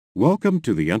Welcome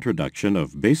to the introduction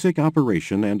of basic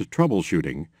operation and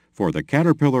troubleshooting for the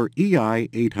Caterpillar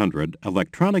EI-800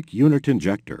 electronic unit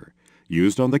injector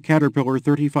used on the Caterpillar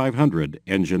 3500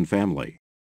 engine family.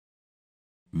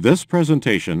 This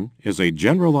presentation is a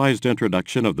generalized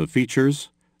introduction of the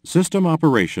features, system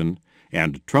operation,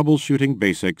 and troubleshooting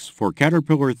basics for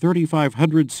Caterpillar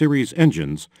 3500 series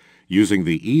engines using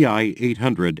the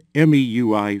EI-800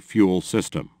 MEUI fuel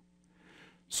system.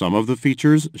 Some of the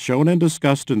features shown and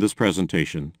discussed in this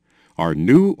presentation are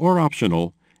new or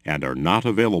optional and are not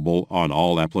available on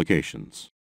all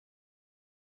applications.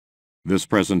 This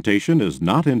presentation is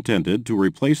not intended to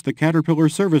replace the Caterpillar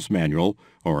Service Manual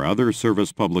or other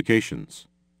service publications.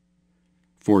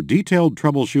 For detailed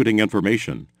troubleshooting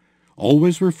information,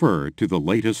 always refer to the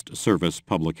latest service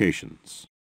publications.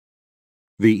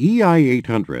 The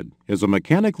EI-800 is a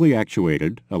mechanically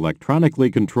actuated, electronically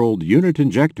controlled unit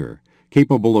injector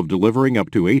capable of delivering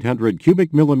up to 800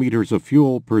 cubic millimeters of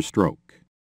fuel per stroke.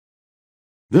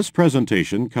 This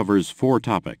presentation covers 4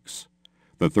 topics: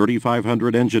 the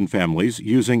 3500 engine families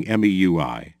using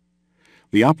MEUI,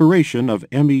 the operation of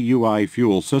MEUI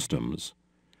fuel systems,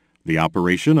 the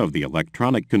operation of the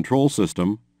electronic control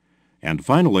system, and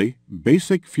finally,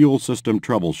 basic fuel system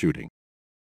troubleshooting.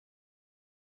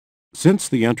 Since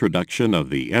the introduction of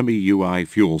the MEUI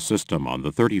fuel system on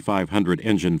the 3500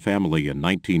 engine family in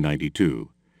 1992,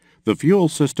 the fuel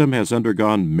system has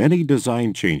undergone many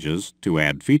design changes to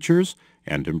add features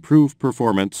and improve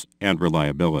performance and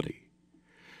reliability.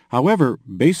 However,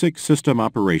 basic system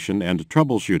operation and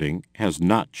troubleshooting has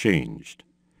not changed.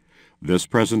 This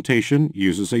presentation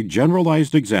uses a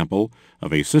generalized example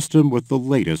of a system with the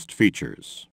latest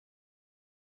features.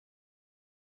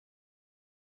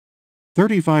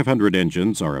 3500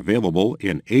 engines are available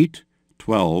in 8,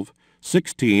 12,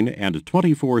 16, and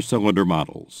 24-cylinder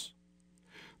models.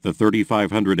 The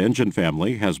 3500 engine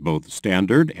family has both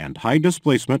standard and high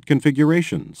displacement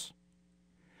configurations.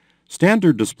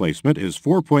 Standard displacement is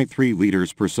 4.3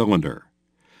 liters per cylinder.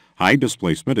 High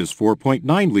displacement is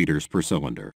 4.9 liters per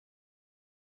cylinder.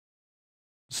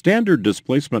 Standard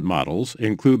displacement models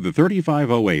include the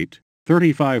 3508,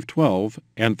 3512,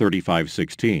 and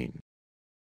 3516.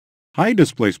 High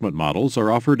displacement models are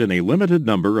offered in a limited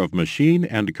number of machine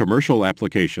and commercial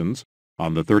applications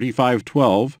on the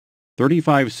 3512,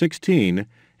 3516,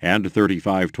 and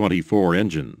 3524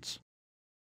 engines.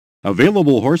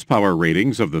 Available horsepower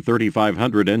ratings of the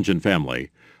 3500 engine family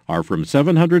are from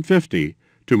 750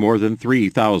 to more than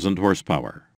 3,000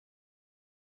 horsepower.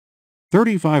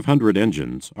 3500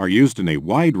 engines are used in a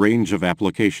wide range of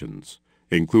applications,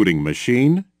 including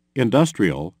machine,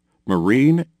 industrial,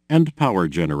 marine, and power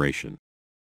generation.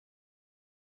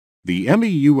 The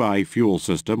MEUI fuel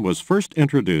system was first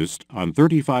introduced on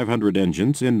 3500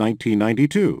 engines in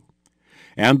 1992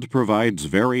 and provides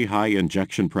very high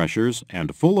injection pressures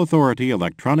and full authority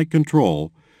electronic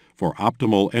control for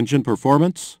optimal engine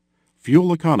performance,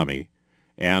 fuel economy,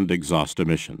 and exhaust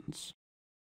emissions.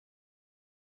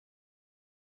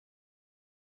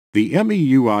 The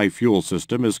MEUI fuel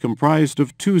system is comprised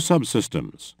of 2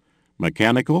 subsystems,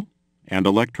 mechanical and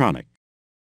electronic.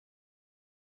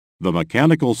 The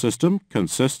mechanical system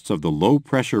consists of the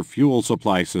low-pressure fuel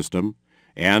supply system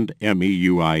and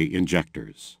MEUI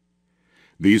injectors.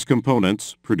 These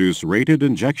components produce rated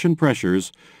injection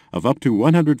pressures of up to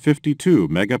 152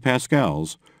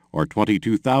 megapascals or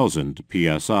 22,000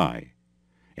 psi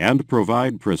and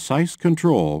provide precise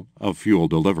control of fuel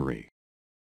delivery.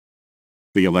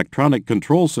 The electronic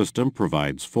control system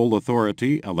provides full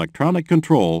authority electronic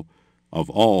control of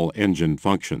all engine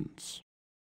functions.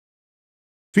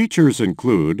 Features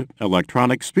include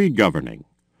electronic speed governing,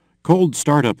 cold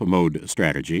startup mode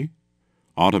strategy,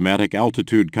 automatic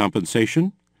altitude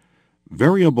compensation,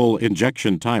 variable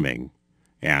injection timing,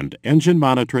 and engine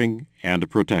monitoring and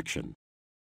protection.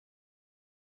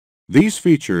 These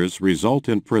features result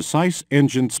in precise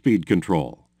engine speed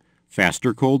control,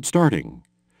 faster cold starting,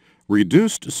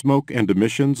 reduced smoke and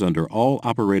emissions under all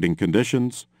operating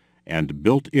conditions, and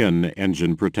built-in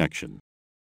engine protection.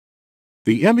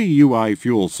 The MEUI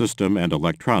fuel system and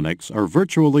electronics are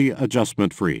virtually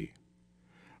adjustment-free.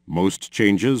 Most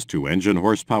changes to engine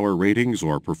horsepower ratings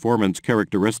or performance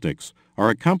characteristics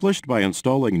are accomplished by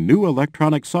installing new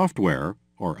electronic software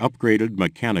or upgraded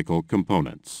mechanical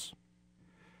components.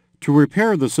 To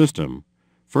repair the system,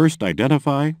 first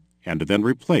identify and then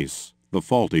replace the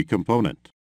faulty component.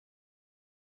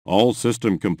 All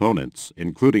system components,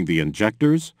 including the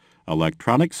injectors,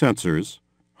 electronic sensors,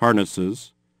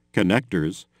 harnesses,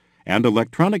 connectors, and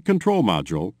electronic control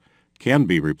module, can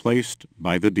be replaced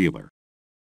by the dealer.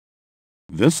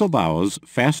 This allows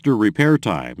faster repair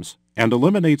times and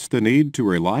eliminates the need to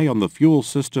rely on the fuel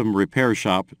system repair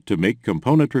shop to make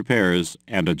component repairs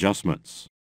and adjustments.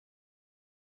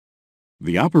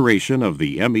 The operation of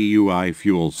the MEUI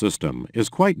fuel system is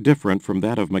quite different from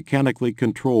that of mechanically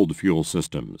controlled fuel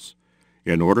systems.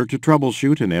 In order to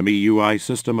troubleshoot an MEUI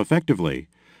system effectively,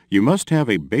 you must have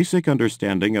a basic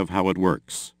understanding of how it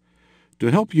works.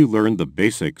 To help you learn the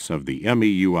basics of the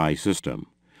MEUI system,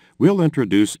 we'll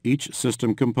introduce each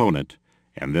system component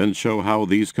and then show how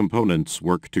these components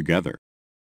work together.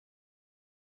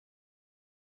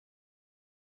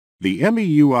 The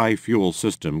MEUI fuel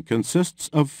system consists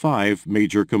of 5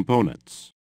 major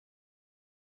components.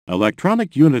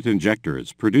 Electronic unit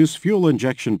injectors produce fuel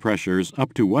injection pressures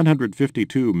up to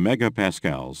 152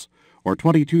 megapascals or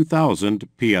 22,000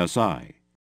 psi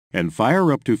and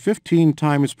fire up to 15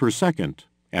 times per second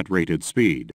at rated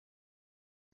speed.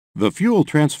 The fuel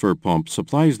transfer pump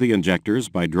supplies the injectors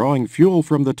by drawing fuel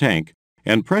from the tank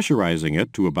and pressurizing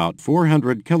it to about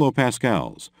 400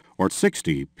 kilopascals or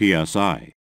 60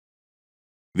 psi.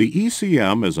 The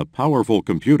ECM is a powerful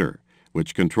computer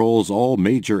which controls all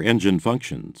major engine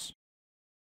functions.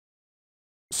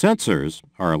 Sensors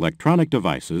are electronic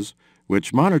devices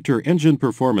which monitor engine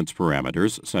performance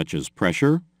parameters such as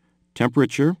pressure,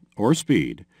 temperature, or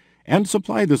speed, and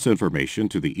supply this information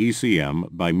to the ECM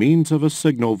by means of a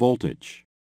signal voltage.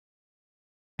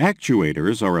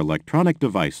 Actuators are electronic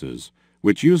devices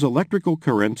which use electrical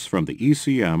currents from the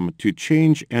ECM to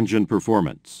change engine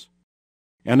performance.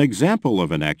 An example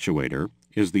of an actuator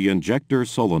is the injector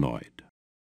solenoid.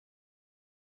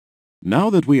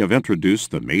 Now that we have introduced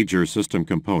the major system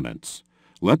components,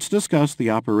 let's discuss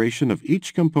the operation of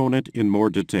each component in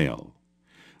more detail.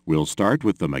 We'll start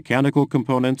with the mechanical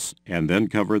components and then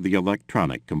cover the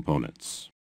electronic components.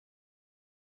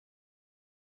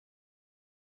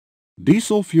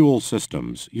 Diesel fuel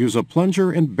systems use a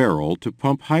plunger and barrel to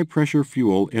pump high-pressure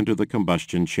fuel into the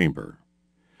combustion chamber.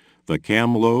 The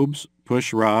cam lobes,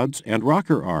 push rods, and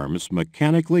rocker arms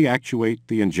mechanically actuate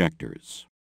the injectors.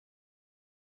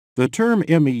 The term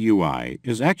MEUI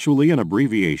is actually an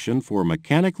abbreviation for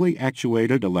Mechanically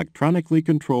Actuated Electronically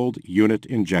Controlled Unit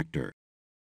Injector.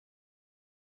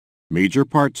 Major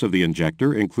parts of the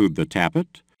injector include the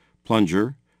tappet,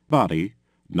 plunger, body,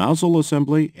 nozzle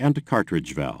assembly, and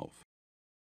cartridge valve.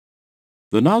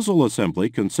 The nozzle assembly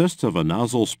consists of a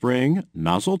nozzle spring,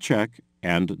 nozzle check,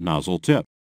 and nozzle tip.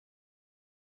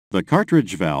 The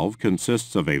cartridge valve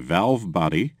consists of a valve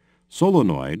body,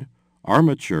 solenoid,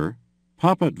 armature,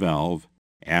 poppet valve,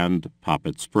 and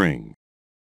poppet spring.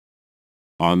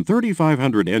 On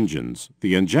 3500 engines,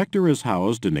 the injector is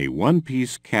housed in a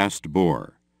one-piece cast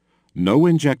bore. No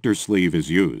injector sleeve is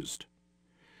used.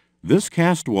 This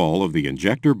cast wall of the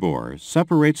injector bore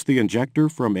separates the injector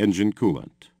from engine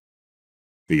coolant.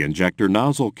 The injector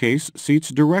nozzle case seats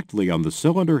directly on the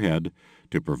cylinder head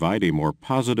to provide a more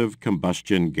positive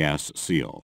combustion gas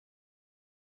seal.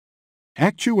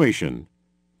 Actuation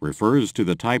refers to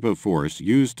the type of force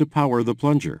used to power the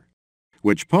plunger,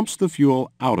 which pumps the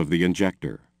fuel out of the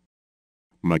injector.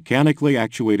 Mechanically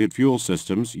actuated fuel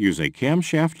systems use a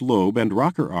camshaft lobe and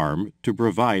rocker arm to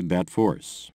provide that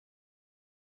force.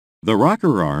 The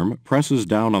rocker arm presses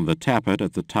down on the tappet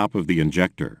at the top of the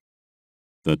injector.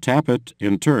 The tappet,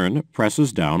 in turn,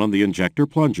 presses down on the injector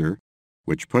plunger,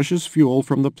 which pushes fuel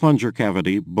from the plunger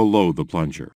cavity below the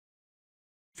plunger.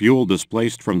 Fuel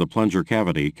displaced from the plunger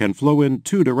cavity can flow in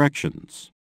 2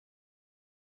 directions.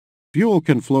 Fuel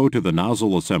can flow to the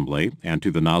nozzle assembly and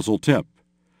to the nozzle tip.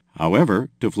 However,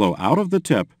 to flow out of the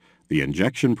tip, the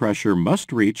injection pressure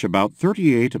must reach about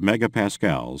 38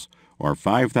 megapascals, or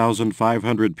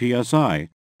 5,500 psi,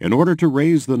 in order to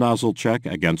raise the nozzle check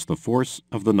against the force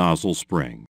of the nozzle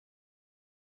spring.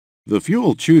 The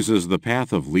fuel chooses the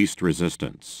path of least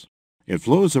resistance. It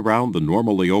flows around the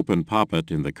normally open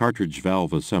poppet in the cartridge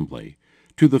valve assembly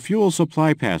to the fuel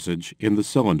supply passage in the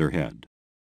cylinder head.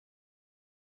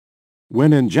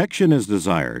 When injection is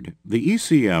desired, the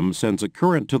ECM sends a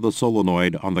current to the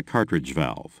solenoid on the cartridge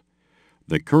valve.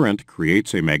 The current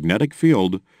creates a magnetic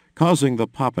field, causing the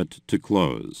poppet to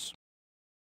close.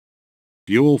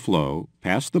 Fuel flow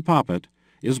past the poppet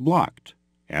is blocked,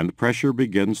 and pressure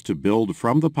begins to build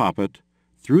from the poppet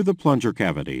through the plunger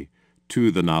cavity to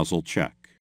the nozzle check.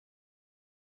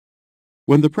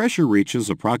 When the pressure reaches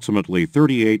approximately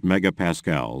 38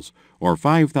 megapascals, or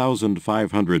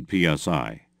 5,500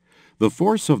 psi, the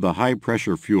force of the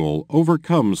high-pressure fuel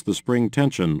overcomes the spring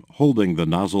tension holding the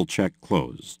nozzle check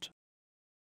closed.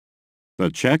 The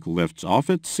check lifts off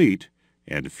its seat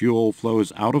and fuel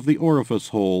flows out of the orifice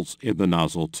holes in the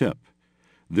nozzle tip.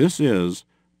 This is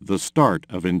the start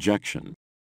of injection.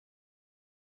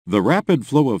 The rapid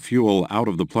flow of fuel out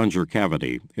of the plunger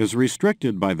cavity is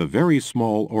restricted by the very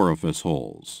small orifice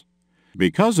holes.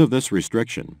 Because of this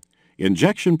restriction,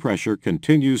 injection pressure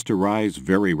continues to rise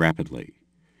very rapidly,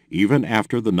 even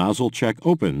after the nozzle check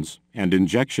opens and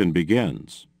injection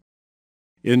begins.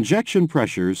 Injection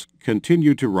pressures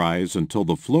continue to rise until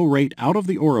the flow rate out of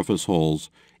the orifice holes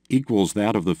equals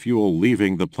that of the fuel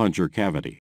leaving the plunger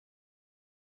cavity.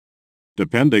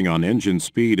 Depending on engine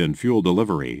speed and fuel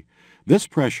delivery, this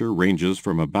pressure ranges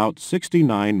from about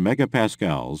 69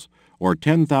 megapascals or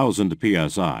 10,000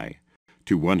 psi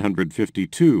to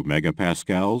 152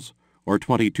 megapascals or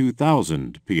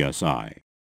 22,000 psi.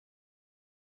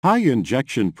 High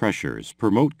injection pressures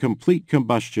promote complete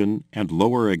combustion and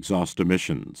lower exhaust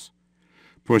emissions.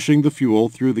 Pushing the fuel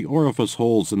through the orifice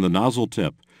holes in the nozzle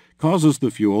tip causes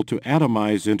the fuel to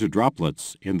atomize into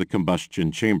droplets in the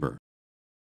combustion chamber.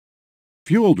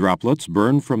 Fuel droplets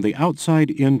burn from the outside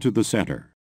into the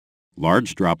center.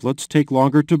 Large droplets take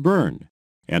longer to burn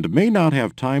and may not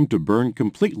have time to burn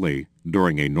completely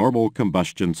during a normal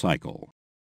combustion cycle.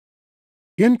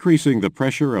 Increasing the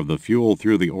pressure of the fuel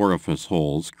through the orifice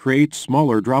holes creates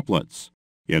smaller droplets.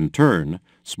 In turn,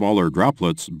 smaller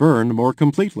droplets burn more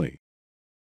completely.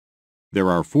 There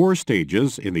are 4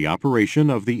 stages in the operation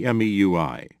of the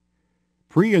MEUI: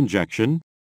 pre-injection,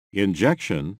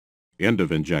 injection, end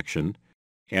of injection,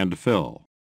 and fill.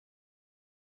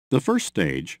 The first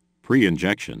stage,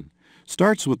 pre-injection,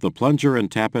 starts with the plunger and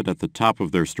tappet at the top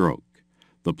of their stroke.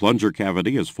 The plunger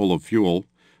cavity is full of fuel,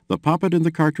 the poppet in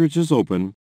the cartridge is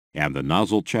open, and the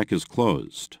nozzle check is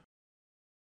closed.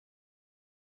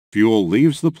 Fuel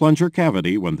leaves the plunger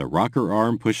cavity when the rocker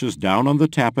arm pushes down on the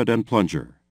tappet and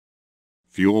plunger.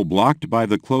 Fuel blocked by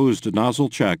the closed nozzle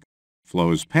check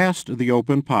flows past the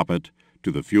open poppet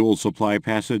to the fuel supply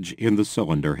passage in the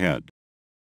cylinder head.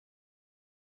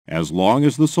 As long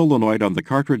as the solenoid on the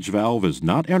cartridge valve is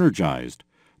not energized,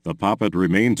 the poppet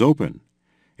remains open,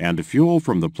 and fuel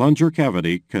from the plunger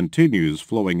cavity continues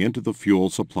flowing into the fuel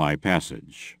supply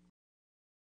passage.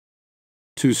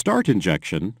 To start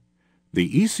injection, the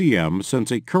ECM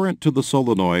sends a current to the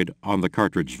solenoid on the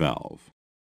cartridge valve.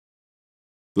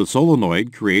 The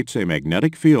solenoid creates a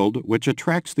magnetic field which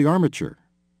attracts the armature.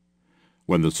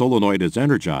 When the solenoid is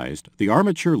energized, the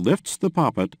armature lifts the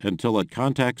poppet until it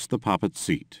contacts the poppet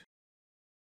seat.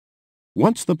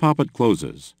 Once the poppet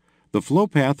closes, the flow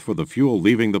path for the fuel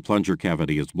leaving the plunger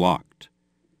cavity is blocked.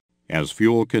 As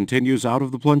fuel continues out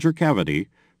of the plunger cavity,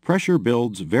 pressure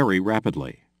builds very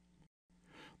rapidly.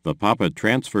 The poppet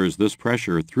transfers this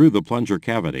pressure through the plunger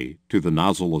cavity to the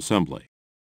nozzle assembly.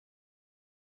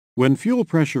 When fuel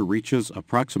pressure reaches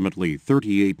approximately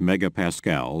 38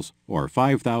 megapascals or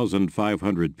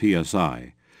 5,500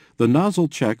 psi, the nozzle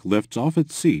check lifts off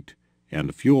its seat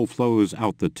and fuel flows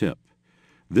out the tip.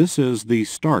 This is the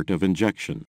start of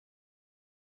injection.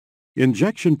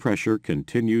 Injection pressure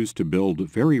continues to build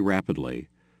very rapidly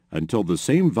until the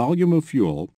same volume of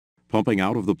fuel pumping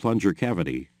out of the plunger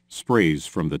cavity sprays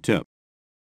from the tip.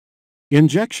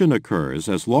 Injection occurs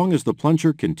as long as the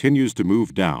plunger continues to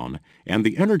move down and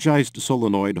the energized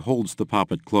solenoid holds the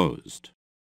poppet closed.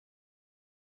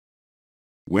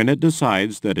 When it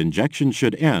decides that injection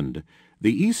should end,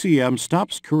 the ECM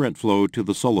stops current flow to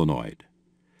the solenoid.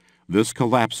 This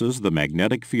collapses the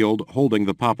magnetic field holding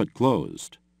the poppet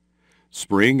closed.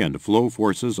 Spring and flow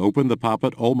forces open the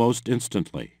poppet almost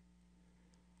instantly.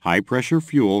 High-pressure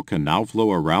fuel can now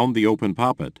flow around the open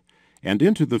poppet and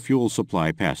into the fuel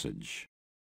supply passage.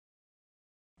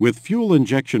 With fuel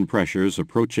injection pressures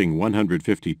approaching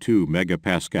 152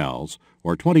 megapascals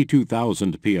or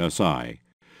 22,000 psi,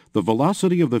 the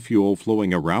velocity of the fuel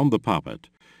flowing around the poppet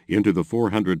into the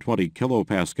 420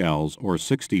 kilopascals or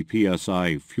 60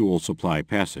 psi fuel supply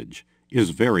passage is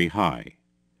very high.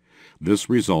 This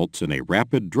results in a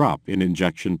rapid drop in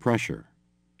injection pressure.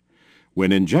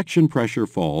 When injection pressure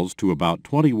falls to about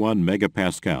 21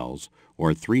 megapascals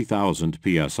or 3,000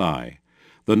 psi,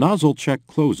 the nozzle check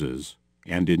closes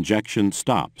and injection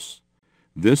stops.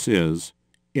 This is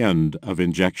end of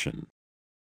injection.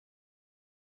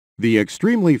 The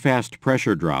extremely fast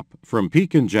pressure drop from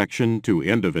peak injection to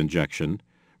end of injection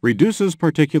reduces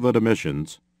particulate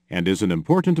emissions and is an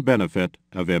important benefit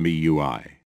of MEUI.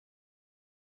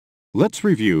 Let's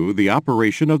review the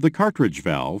operation of the cartridge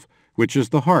valve, which is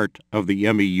the heart of the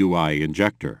MEUI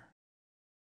injector.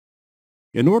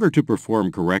 In order to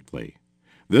perform correctly,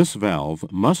 this valve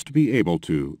must be able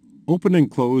to open and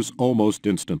close almost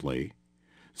instantly,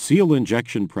 seal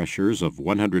injection pressures of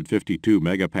 152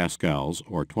 megapascals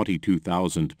or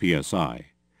 22,000 psi,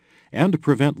 and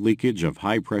prevent leakage of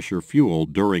high-pressure fuel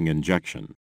during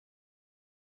injection.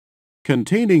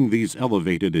 Containing these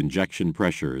elevated injection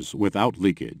pressures without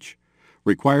leakage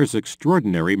requires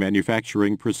extraordinary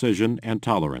manufacturing precision and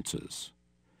tolerances.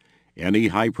 Any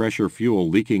high-pressure fuel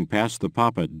leaking past the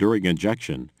poppet during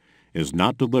injection is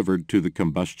not delivered to the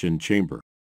combustion chamber.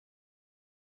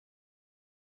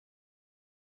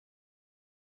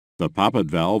 The poppet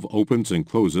valve opens and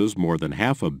closes more than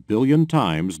 500 million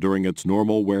times during its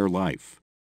normal wear life.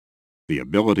 The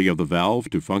ability of the valve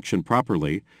to function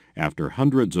properly after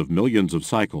hundreds of millions of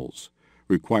cycles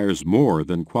requires more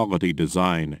than quality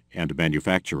design and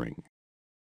manufacturing.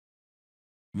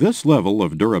 This level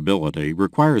of durability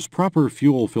requires proper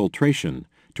fuel filtration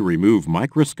to remove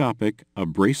microscopic,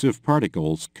 abrasive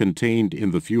particles contained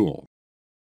in the fuel.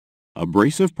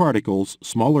 Abrasive particles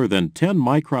smaller than 10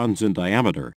 microns in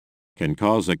diameter can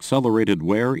cause accelerated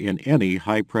wear in any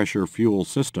high-pressure fuel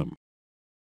system.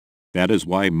 That is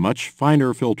why much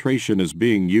finer filtration is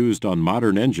being used on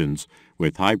modern engines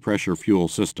with high-pressure fuel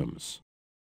systems.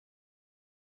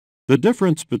 The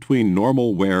difference between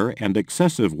normal wear and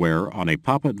excessive wear on a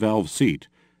poppet valve seat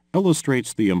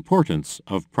illustrates the importance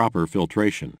of proper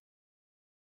filtration.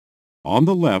 On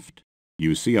the left,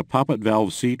 you see a poppet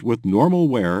valve seat with normal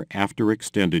wear after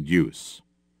extended use.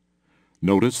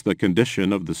 Notice the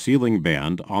condition of the sealing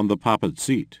band on the poppet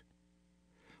seat.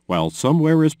 While some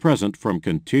wear is present from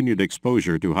continued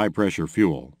exposure to high-pressure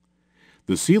fuel,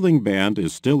 the sealing band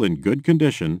is still in good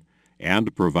condition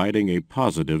and providing a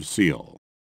positive seal.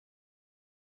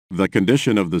 The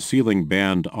condition of the sealing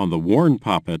band on the worn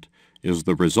poppet is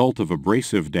the result of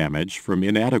abrasive damage from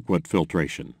inadequate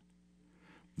filtration.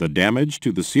 The damage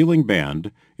to the sealing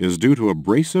band is due to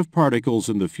abrasive particles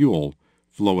in the fuel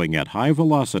flowing at high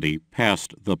velocity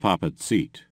past the poppet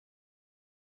seat.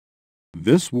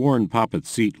 This worn poppet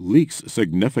seat leaks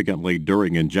significantly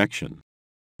during injection,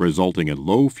 resulting in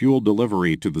low fuel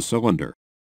delivery to the cylinder.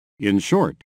 In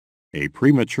short, a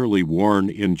prematurely worn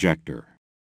injector.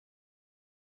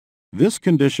 This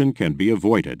condition can be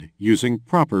avoided using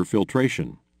proper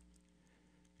filtration.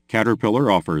 Caterpillar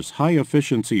offers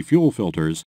high-efficiency fuel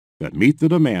filters that meet the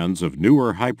demands of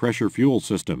newer high-pressure fuel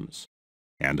systems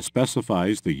and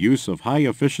specifies the use of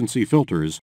high-efficiency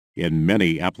filters in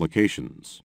many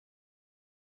applications.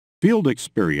 Field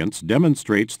experience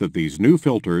demonstrates that these new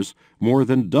filters more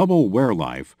than double wear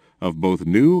life of both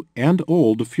new and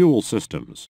old fuel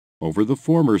systems over the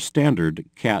former standard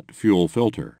CAT fuel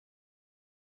filter.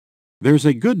 There's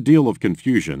a good deal of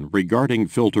confusion regarding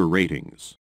filter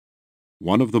ratings.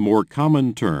 One of the more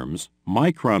common terms,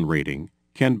 micron rating,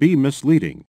 can be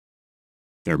misleading.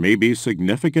 There may be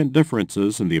significant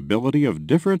differences in the ability of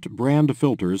different brand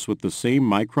filters with the same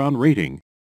micron rating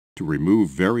to remove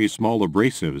very small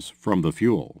abrasives from the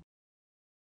fuel.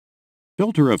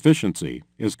 Filter efficiency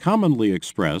is commonly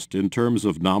expressed in terms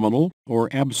of nominal or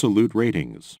absolute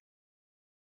ratings.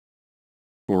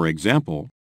 For example,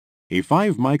 a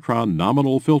 5-micron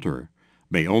nominal filter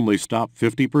may only stop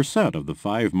 50% of the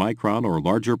 5-micron or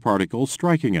larger particles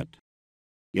striking it.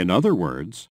 In other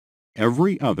words,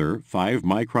 every other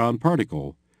 5-micron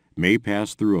particle may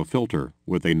pass through a filter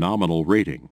with a nominal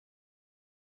rating.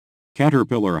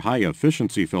 Caterpillar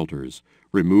high-efficiency filters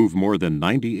remove more than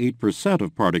 98%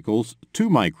 of particles 2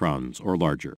 microns or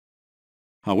larger.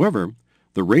 However,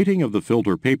 the rating of the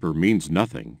filter paper means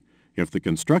nothing if the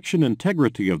construction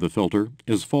integrity of the filter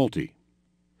is faulty.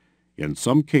 In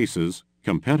some cases,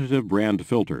 competitive brand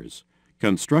filters,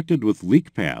 constructed with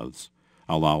leak paths,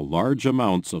 allow large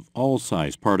amounts of all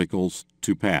size particles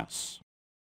to pass.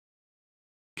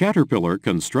 Caterpillar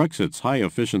constructs its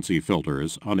high-efficiency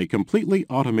filters on a completely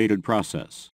automated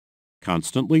process,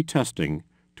 constantly testing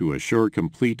to assure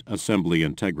complete assembly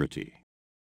integrity.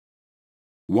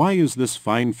 Why is this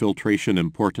fine filtration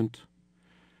important?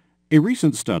 A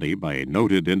recent study by a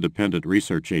noted independent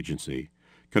research agency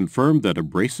confirmed that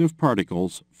abrasive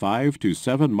particles 5 to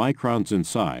 7 microns in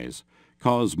size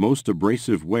cause most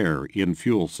abrasive wear in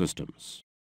fuel systems.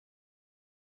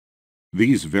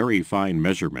 These very fine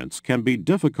measurements can be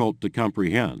difficult to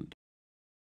comprehend.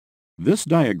 This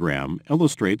diagram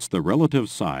illustrates the relative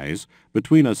size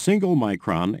between a single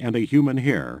micron and a human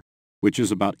hair, which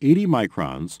is about 80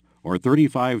 microns or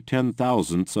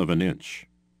 35/10,000ths of an inch.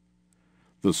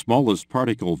 The smallest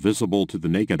particle visible to the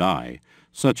naked eye,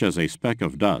 such as a speck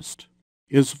of dust,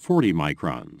 is 40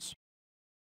 microns.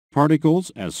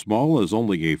 Particles as small as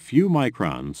only a few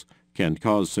microns can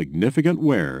cause significant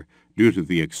wear due to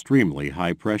the extremely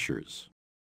high pressures.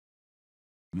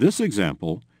 This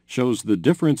example shows the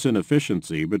difference in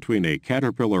efficiency between a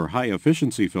Caterpillar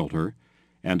high-efficiency filter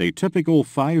and a typical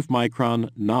 5-micron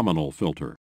nominal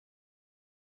filter.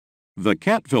 The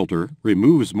CAT filter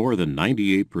removes more than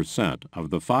 98% of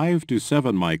the 5 to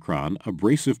 7 micron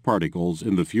abrasive particles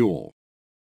in the fuel.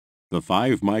 The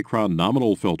 5 micron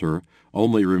nominal filter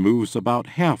only removes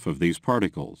about half of these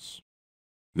particles.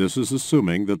 This is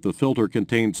assuming that the filter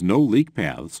contains no leak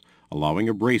paths, allowing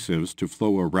abrasives to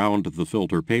flow around the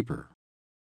filter paper.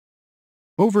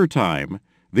 Over time,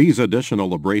 these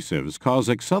additional abrasives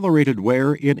cause accelerated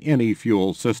wear in any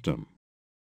fuel system.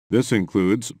 This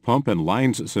includes pump and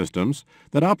lines systems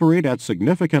that operate at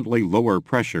significantly lower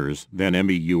pressures than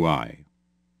MEUI.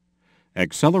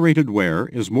 Accelerated wear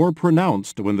is more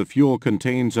pronounced when the fuel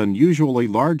contains unusually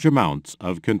large amounts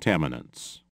of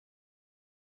contaminants.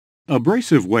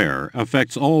 Abrasive wear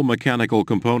affects all mechanical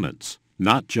components,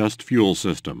 not just fuel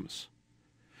systems.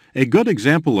 A good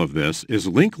example of this is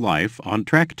link life on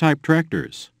track-type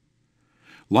tractors.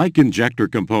 Like injector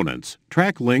components,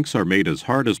 track links are made as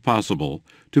hard as possible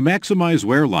to maximize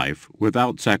wear life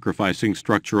without sacrificing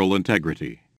structural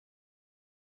integrity.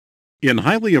 In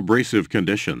highly abrasive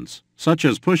conditions, such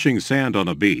as pushing sand on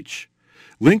a beach,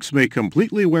 links may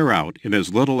completely wear out in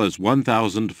as little as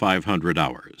 1,500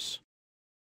 hours.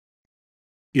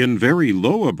 In very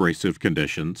low abrasive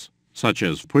conditions, such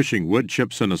as pushing wood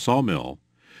chips in a sawmill,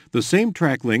 the same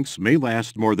track links may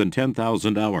last more than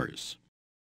 10,000 hours.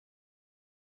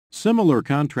 Similar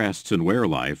contrasts in wear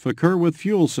life occur with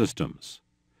fuel systems.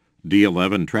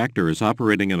 D11 tractors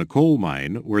operating in a coal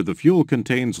mine where the fuel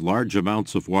contains large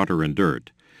amounts of water and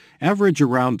dirt average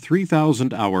around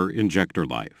 3,000-hour injector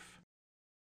life.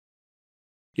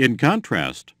 In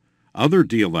contrast, other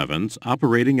D11s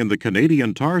operating in the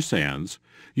Canadian tar sands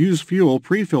use fuel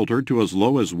pre-filtered to as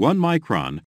low as 1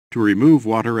 micron to remove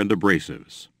water and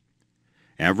abrasives.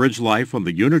 Average life on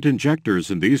the unit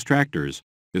injectors in these tractors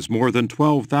is more than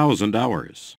 12,000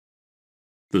 hours.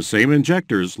 The same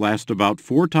injectors last about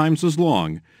 4 times as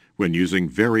long when using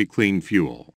very clean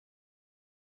fuel.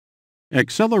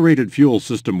 Accelerated fuel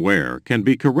system wear can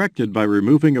be corrected by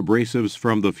removing abrasives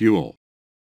from the fuel.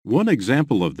 One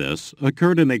example of this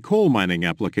occurred in a coal mining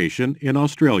application in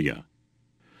Australia.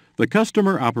 The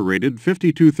customer operated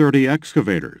 5230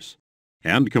 excavators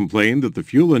and complained that the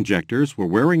fuel injectors were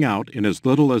wearing out in as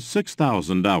little as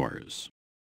 6,000 hours.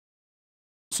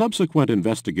 Subsequent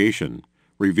investigation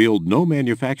revealed no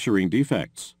manufacturing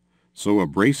defects, so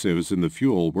abrasives in the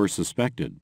fuel were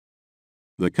suspected.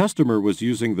 The customer was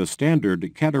using the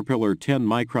standard Caterpillar 10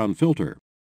 micron filter,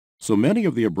 so many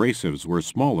of the abrasives were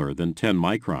smaller than 10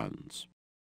 microns.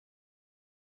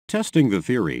 Testing the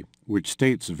theory, which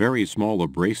states very small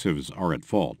abrasives are at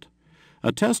fault,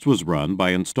 a test was run by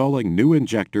installing new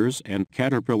injectors and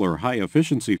Caterpillar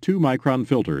high-efficiency 2-micron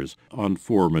filters on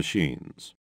 4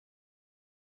 machines.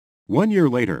 1 year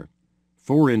later,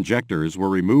 4 injectors were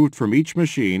removed from each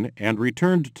machine and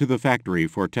returned to the factory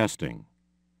for testing.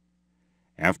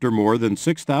 After more than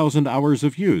 6,000 hours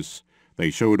of use, they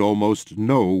showed almost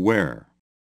no wear.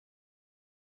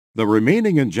 The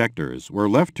remaining injectors were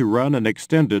left to run an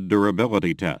extended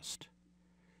durability test.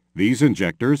 These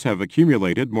injectors have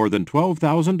accumulated more than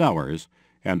 12,000 hours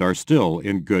and are still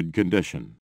in good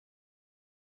condition.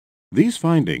 These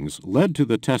findings led to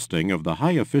the testing of the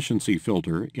high-efficiency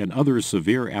filter in other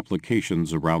severe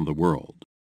applications around the world.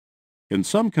 In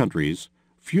some countries,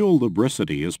 fuel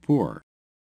lubricity is poor,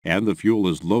 and the fuel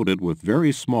is loaded with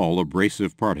very small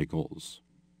abrasive particles.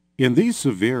 In these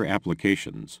severe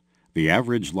applications, the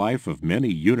average life of many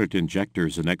unit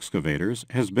injectors in excavators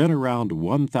has been around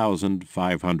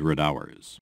 1,500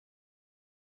 hours.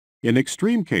 In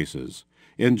extreme cases,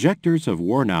 injectors have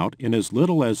worn out in as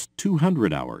little as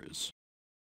 200 hours.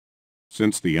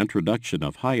 Since the introduction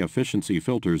of high-efficiency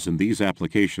filters in these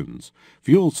applications,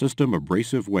 fuel system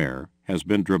abrasive wear has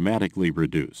been dramatically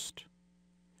reduced.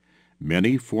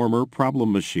 Many former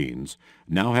problem machines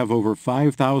now have over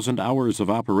 5,000 hours of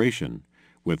operation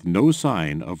with no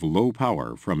sign of low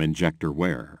power from injector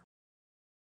wear.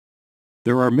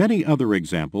 There are many other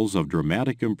examples of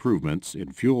dramatic improvements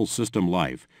in fuel system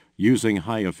life using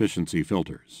high-efficiency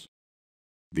filters.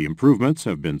 The improvements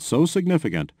have been so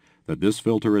significant that this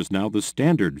filter is now the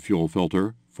standard fuel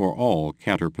filter for all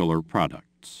Caterpillar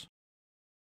products.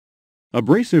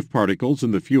 Abrasive particles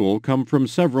in the fuel come from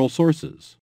several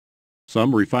sources.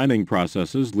 Some refining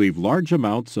processes leave large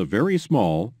amounts of very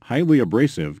small, highly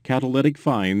abrasive catalytic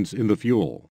fines in the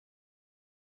fuel.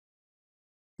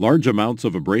 Large amounts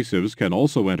of abrasives can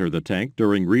also enter the tank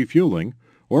during refueling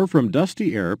or from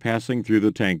dusty air passing through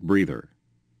the tank breather.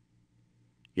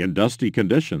 In dusty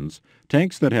conditions,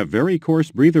 tanks that have very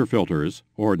coarse breather filters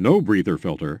or no breather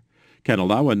filter can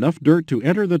allow enough dirt to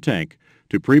enter the tank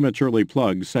to prematurely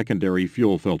plug secondary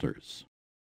fuel filters.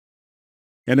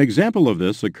 An example of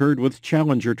this occurred with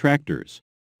Challenger tractors,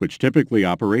 which typically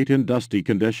operate in dusty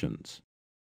conditions.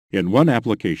 In one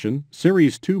application,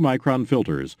 Series 2-micron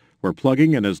filters were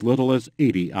plugging in as little as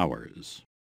 80 hours.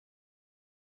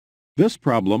 This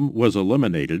problem was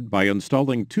eliminated by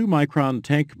installing 2-micron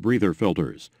tank breather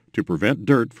filters to prevent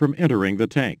dirt from entering the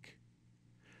tank.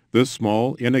 This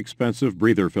small, inexpensive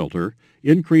breather filter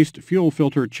increased fuel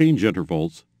filter change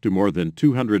intervals to more than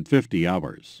 250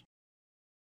 hours.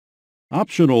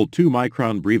 Optional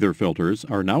 2-micron breather filters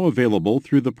are now available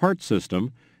through the parts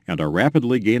system and are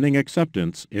rapidly gaining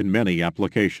acceptance in many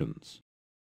applications.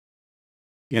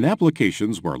 In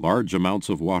applications where large amounts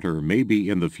of water may be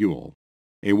in the fuel,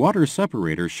 a water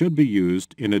separator should be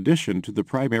used in addition to the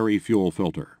primary fuel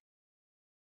filter.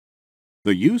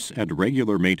 The use and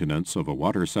regular maintenance of a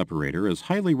water separator is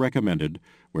highly recommended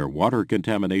where water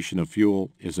contamination of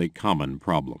fuel is a common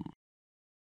problem.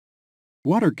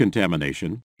 Water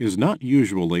contamination is not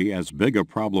usually as big a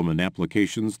problem in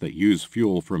applications that use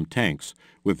fuel from tanks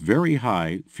with very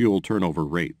high fuel turnover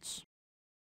rates.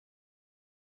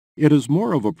 It is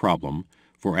more of a problem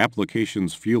for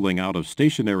applications fueling out of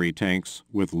stationary tanks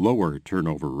with lower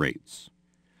turnover rates.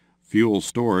 Fuel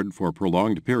stored for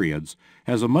prolonged periods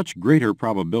has a much greater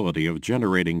probability of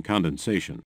generating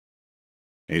condensation.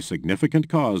 A significant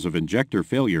cause of injector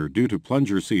failure due to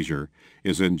plunger seizure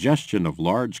is ingestion of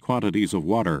large quantities of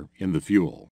water in the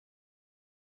fuel.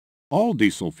 All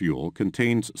diesel fuel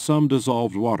contains some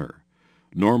dissolved water,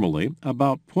 normally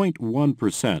about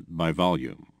 0.1% by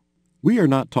volume. We are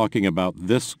not talking about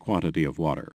this quantity of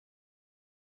water.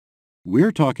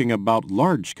 We're talking about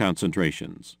large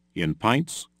concentrations in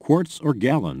pints, quarts, or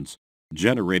gallons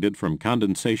generated from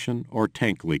condensation or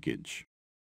tank leakage.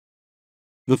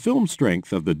 The film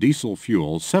strength of the diesel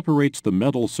fuel separates the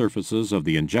metal surfaces of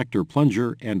the injector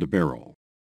plunger and barrel.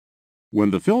 When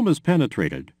the film is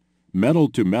penetrated,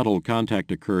 metal-to-metal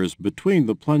contact occurs between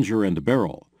the plunger and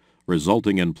barrel,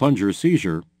 resulting in plunger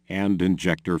seizure and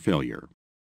injector failure.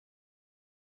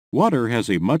 Water has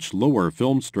a much lower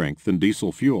film strength than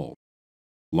diesel fuel.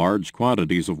 Large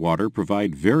quantities of water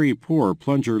provide very poor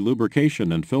plunger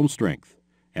lubrication and film strength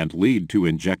and lead to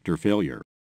injector failure.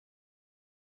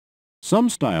 Some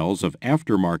styles of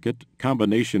aftermarket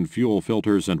combination fuel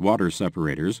filters and water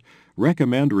separators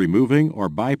recommend removing or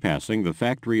bypassing the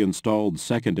factory-installed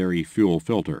secondary fuel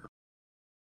filter.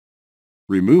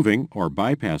 Removing or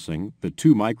bypassing the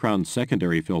 2-micron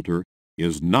secondary filter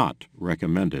is not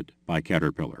recommended by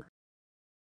Caterpillar.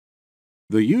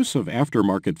 The use of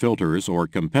aftermarket filters or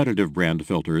competitive brand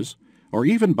filters, or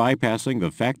even bypassing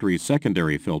the factory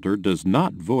secondary filter, does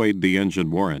not void the engine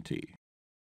warranty.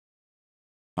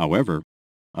 However,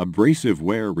 abrasive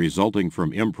wear resulting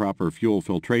from improper fuel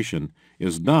filtration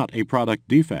is not a product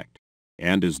defect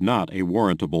and is not a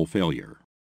warrantable failure.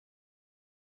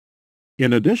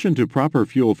 In addition to proper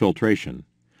fuel filtration,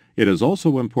 it is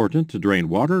also important to drain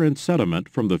water and sediment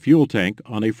from the fuel tank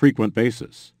on a frequent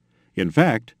basis. In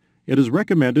fact, it is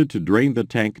recommended to drain the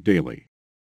tank daily.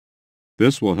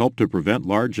 This will help to prevent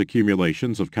large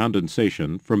accumulations of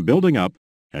condensation from building up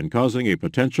and causing a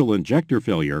potential injector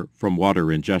failure from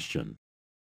water ingestion.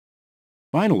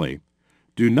 Finally,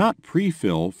 do not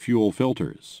pre-fill fuel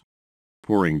filters.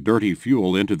 Pouring dirty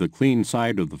fuel into the clean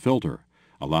side of the filter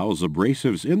allows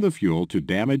abrasives in the fuel to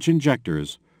damage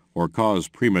injectors or cause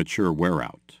premature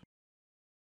wear-out.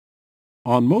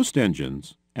 On most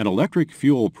engines, an electric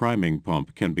fuel priming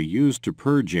pump can be used to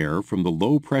purge air from the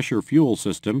low-pressure fuel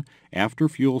system after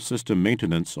fuel system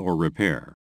maintenance or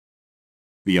repair.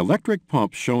 The electric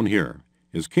pump shown here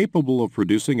is capable of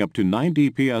producing up to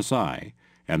 90 psi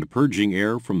and purging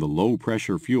air from the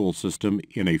low-pressure fuel system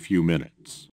in a few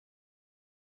minutes.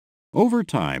 Over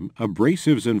time,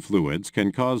 abrasives and fluids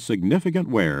can cause significant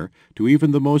wear to even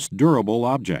the most durable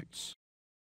objects.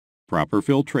 Proper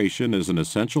filtration is an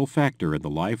essential factor in the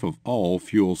life of all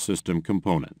fuel system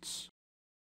components.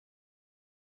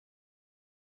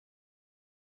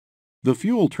 The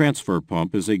fuel transfer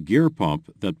pump is a gear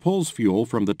pump that pulls fuel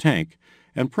from the tank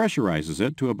and pressurizes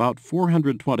it to about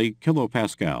 420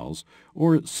 kilopascals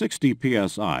or 60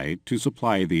 psi to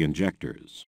supply the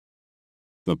injectors.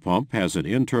 The pump has an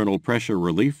internal pressure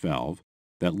relief valve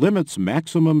that limits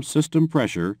maximum system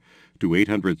pressure to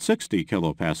 860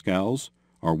 kilopascals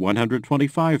or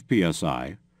 125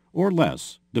 psi or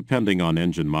less, depending on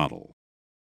engine model.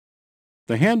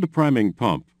 The hand priming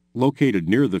pump, located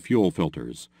near the fuel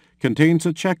filters, contains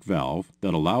a check valve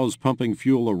that allows pumping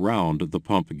fuel around the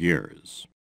pump gears.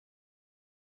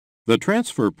 The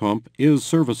transfer pump is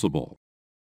serviceable.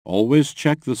 Always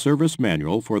check the service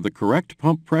manual for the correct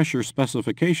pump pressure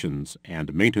specifications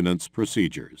and maintenance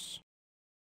procedures.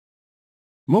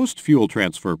 Most fuel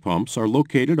transfer pumps are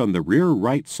located on the rear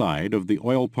right side of the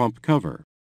oil pump cover.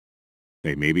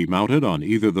 They may be mounted on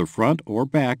either the front or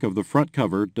back of the front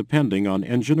cover depending on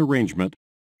engine arrangement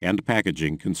and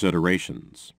packaging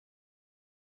considerations.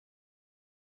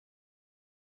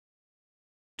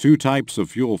 Two types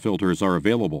of fuel filters are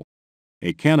available,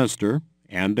 a canister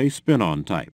and a spin-on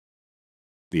type.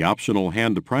 The optional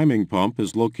hand priming pump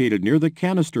is located near the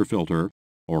canister filter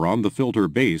or on the filter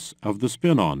base of the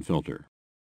spin-on filter.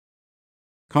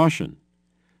 Caution: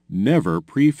 never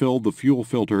pre-fill the fuel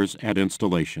filters at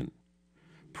installation.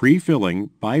 Pre-filling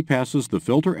bypasses the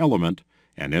filter element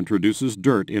and introduces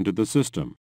dirt into the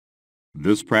system.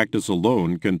 This practice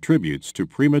alone contributes to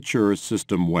premature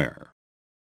system wear.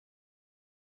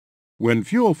 When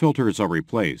fuel filters are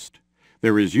replaced,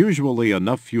 there is usually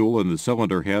enough fuel in the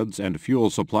cylinder heads and fuel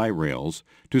supply rails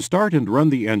to start and run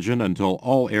the engine until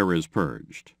all air is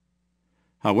purged.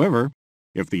 However,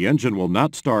 if the engine will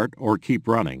not start or keep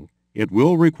running, it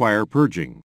will require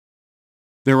purging.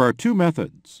 There are two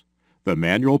methods: the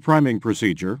manual priming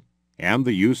procedure and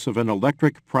the use of an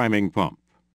electric priming pump.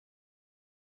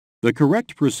 The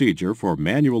correct procedure for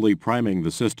manually priming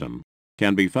the system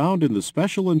can be found in the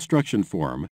Special Instruction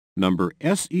Form number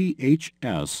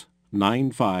SEHS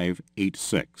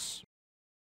 9586.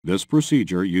 This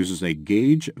procedure uses a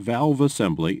gauge valve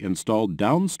assembly installed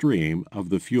downstream of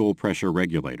the fuel pressure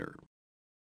regulator.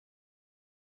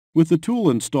 With the tool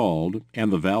installed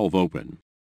and the valve open,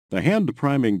 the hand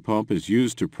priming pump is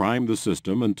used to prime the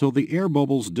system until the air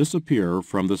bubbles disappear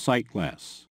from the sight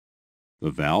glass.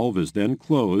 The valve is then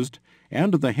closed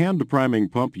and the hand priming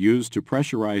pump used to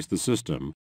pressurize the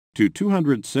system to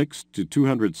 206 to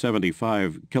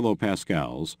 275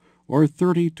 kilopascals or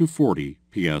 30 to 40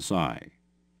 psi.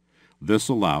 This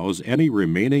allows any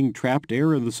remaining trapped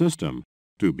air in the system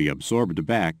to be absorbed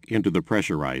back into the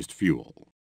pressurized fuel.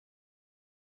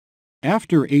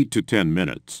 After 8 to 10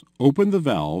 minutes, open the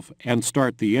valve and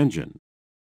start the engine.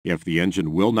 If the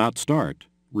engine will not start,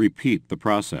 repeat the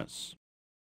process.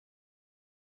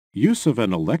 Use of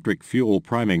an electric fuel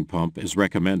priming pump is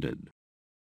recommended.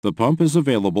 The pump is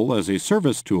available as a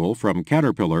service tool from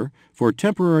Caterpillar for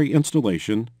temporary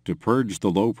installation to purge the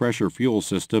low-pressure fuel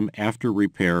system after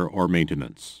repair or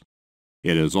maintenance.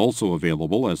 It is also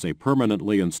available as a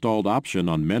permanently installed option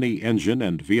on many engine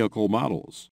and vehicle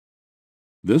models.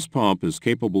 This pump is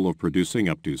capable of producing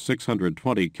up to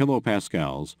 620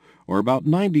 kilopascals or about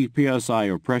 90 psi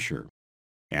of pressure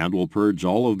and will purge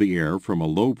all of the air from a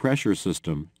low-pressure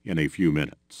system in a few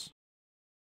minutes.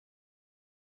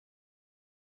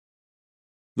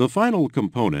 The final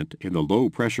component in the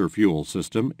low-pressure fuel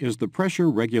system is the pressure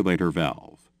regulator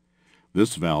valve.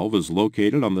 This valve is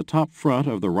located on the top front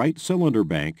of the right cylinder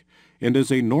bank and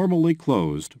is a normally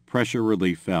closed pressure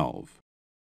relief valve.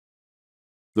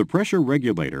 The pressure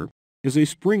regulator is a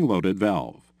spring-loaded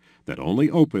valve that only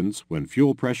opens when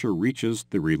fuel pressure reaches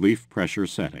the relief pressure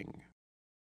setting.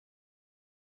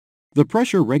 The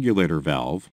pressure regulator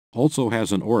valve also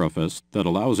has an orifice that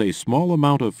allows a small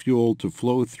amount of fuel to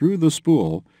flow through the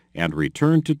spool and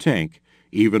return to tank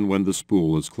even when the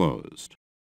spool is closed.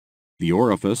 The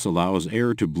orifice allows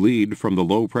air to bleed from the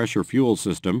low-pressure fuel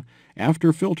system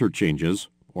after filter changes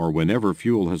or whenever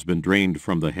fuel has been drained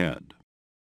from the head.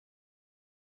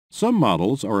 Some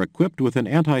models are equipped with an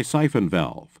anti-siphon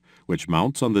valve, which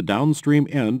mounts on the downstream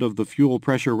end of the fuel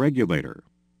pressure regulator.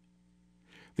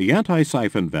 The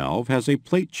anti-siphon valve has a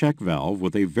plate check valve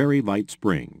with a very light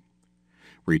spring.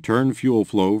 Return fuel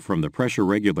flow from the pressure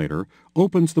regulator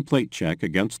opens the plate check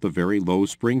against the very low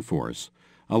spring force,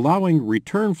 allowing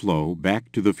return flow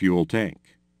back to the fuel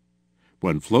tank.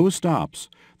 When flow stops,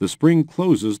 the spring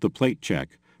closes the plate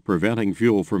check, preventing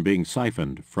fuel from being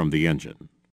siphoned from the engine.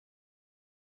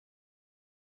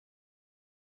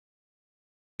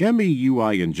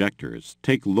 MEUI injectors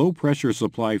take low-pressure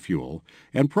supply fuel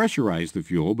and pressurize the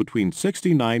fuel between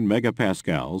 69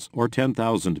 megapascals or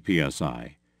 10,000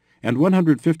 psi and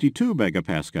 152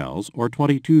 megapascals or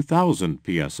 22,000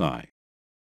 psi.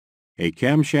 A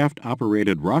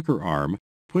camshaft-operated rocker arm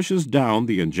pushes down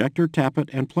the injector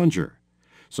tappet and plunger,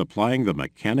 supplying the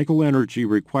mechanical energy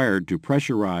required to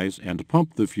pressurize and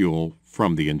pump the fuel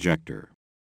from the injector.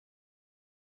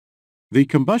 The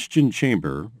combustion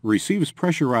chamber receives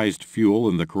pressurized fuel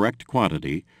in the correct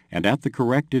quantity and at the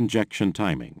correct injection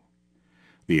timing.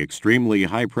 The extremely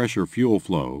high-pressure fuel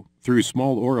flow through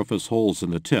small orifice holes in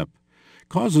the tip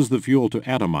causes the fuel to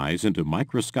atomize into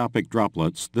microscopic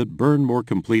droplets that burn more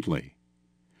completely.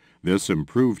 This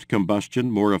improved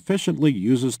combustion more efficiently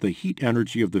uses the heat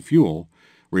energy of the fuel,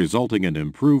 resulting in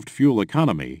improved fuel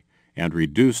economy and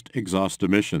reduced exhaust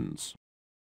emissions.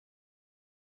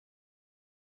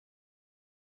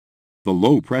 The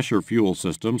low-pressure fuel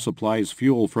system supplies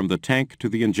fuel from the tank to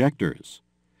the injectors.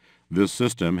 This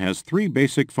system has three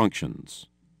basic functions: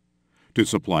 to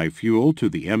supply fuel to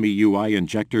the MEUI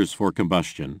injectors for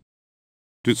combustion,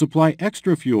 to supply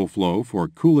extra fuel flow for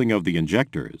cooling of the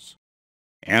injectors,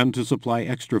 and to supply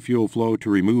extra fuel flow to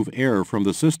remove air from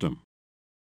the system.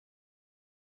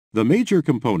 The major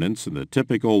components in the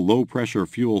typical low-pressure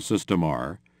fuel system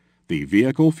are the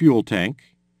vehicle fuel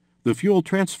tank, the fuel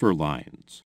transfer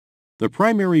lines, the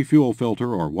primary fuel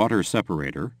filter or water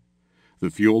separator, the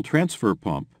fuel transfer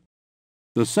pump,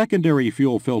 the secondary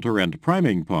fuel filter and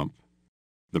priming pump,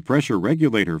 the pressure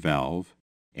regulator valve,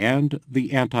 and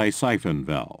the anti-siphon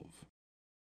valve.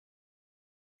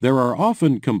 There are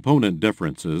often component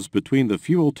differences between the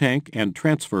fuel tank and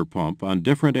transfer pump on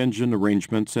different engine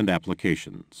arrangements and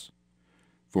applications.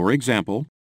 For example,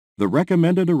 the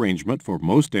recommended arrangement for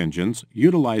most engines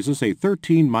utilizes a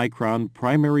 13-micron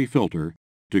primary filter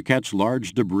to catch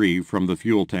large debris from the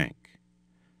fuel tank.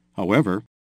 However,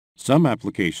 some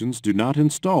applications do not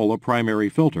install a primary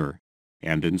filter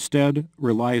and instead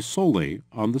rely solely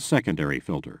on the secondary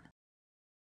filter.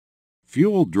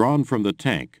 Fuel drawn from the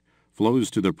tank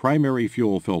flows to the primary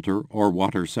fuel filter or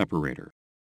water separator.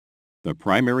 The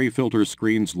primary filter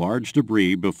screens large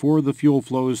debris before the fuel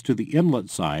flows to the inlet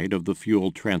side of the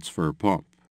fuel transfer pump.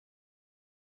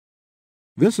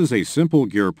 This is a simple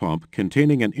gear pump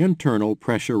containing an internal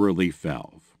pressure relief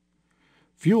valve.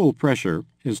 Fuel pressure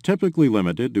is typically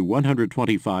limited to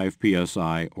 125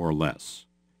 psi or less.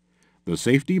 The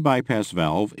safety bypass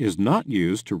valve is not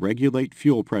used to regulate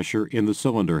fuel pressure in the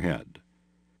cylinder head.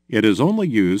 It is only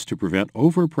used to prevent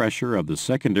overpressure of the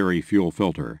secondary fuel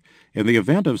filter in the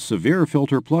event of severe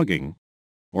filter plugging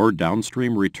or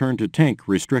downstream return to tank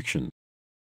restriction.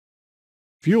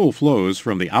 Fuel flows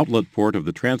from the outlet port of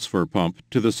the transfer pump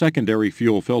to the secondary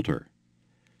fuel filter.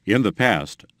 In the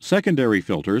past, secondary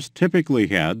filters typically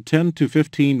had 10 to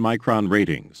 15 micron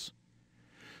ratings.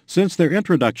 Since their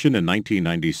introduction in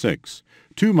 1996,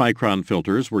 2-micron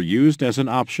filters were used as an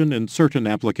option in certain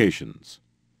applications.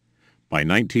 By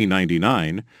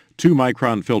 1999,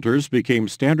 2-micron filters became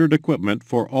standard equipment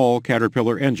for all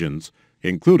Caterpillar engines,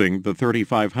 including the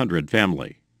 3500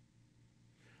 family.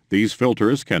 These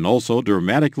filters can also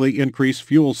dramatically increase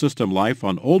fuel system life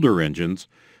on older engines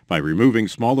by removing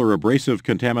smaller abrasive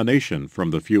contamination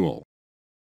from the fuel.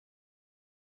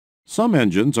 Some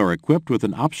engines are equipped with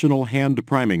an optional hand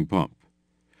priming pump.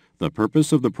 The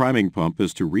purpose of the priming pump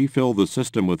is to refill the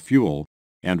system with fuel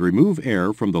and remove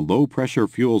air from the low-pressure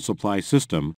fuel supply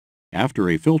system after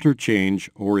a filter change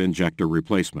or injector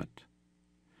replacement.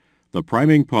 The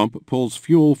priming pump pulls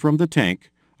fuel from the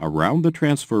tank around the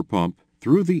transfer pump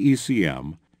through the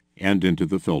ECM and into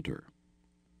the filter.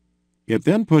 It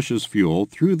then pushes fuel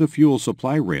through the fuel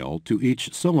supply rail to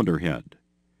each cylinder head.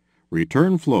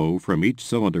 Return flow from each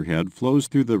cylinder head flows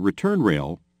through the return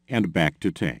rail and back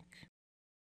to tank.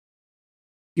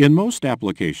 In most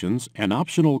applications, an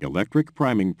optional electric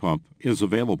priming pump is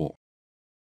available.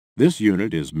 This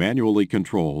unit is manually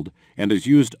controlled and is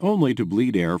used only to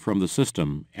bleed air from the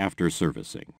system after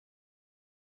servicing.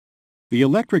 The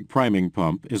electric priming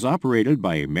pump is operated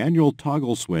by a manual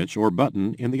toggle switch or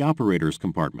button in the operator's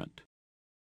compartment.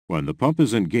 When the pump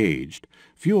is engaged,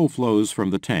 fuel flows from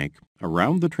the tank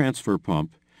around the transfer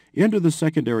pump into the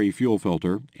secondary fuel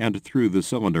filter and through the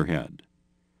cylinder head.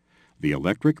 The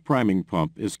electric priming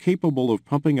pump is capable of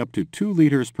pumping up to 2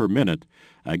 liters per minute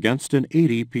against an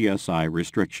 80 psi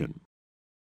restriction.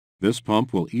 This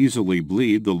pump will easily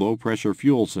bleed the low-pressure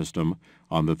fuel system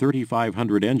on the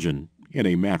 3500 engine in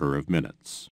a matter of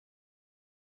minutes.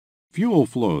 Fuel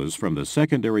flows from the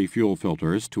secondary fuel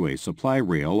filters to a supply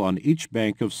rail on each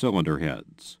bank of cylinder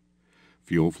heads.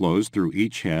 Fuel flows through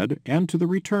each head and to the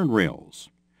return rails.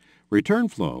 Return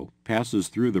flow passes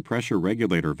through the pressure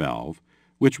regulator valve,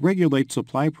 which regulates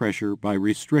supply pressure by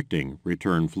restricting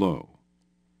return flow.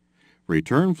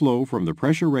 Return flow from the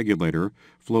pressure regulator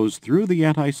flows through the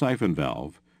anti-siphon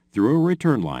valve, through a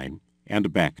return line,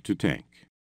 and back to tank.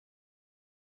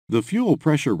 The fuel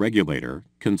pressure regulator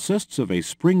consists of a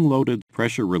spring-loaded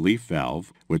pressure relief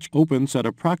valve which opens at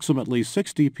approximately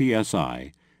 60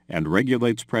 psi and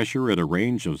regulates pressure at a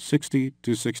range of 60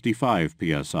 to 65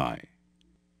 psi.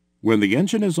 When the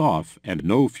engine is off and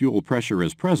no fuel pressure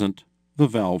is present, the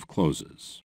valve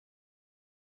closes.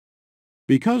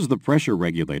 Because the pressure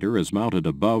regulator is mounted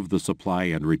above the supply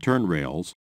and return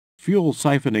rails, fuel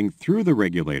siphoning through the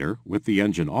regulator with the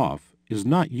engine off is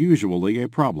not usually a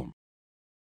problem.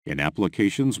 In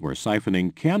applications where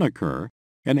siphoning can occur,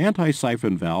 an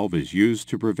anti-siphon valve is used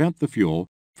to prevent the fuel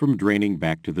from draining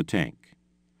back to the tank.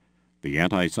 The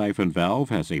anti-siphon valve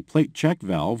has a plate check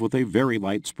valve with a very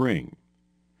light spring.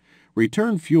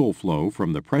 Return fuel flow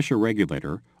from the pressure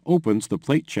regulator opens the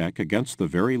plate check against the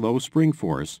very low spring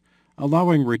force,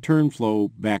 allowing return flow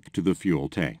back to the fuel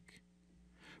tank.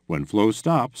 When flow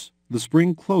stops, the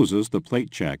spring closes the plate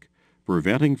check,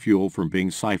 preventing fuel from being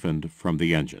siphoned from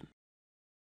the engine.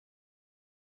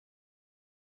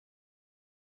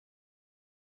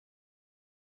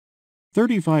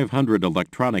 .3500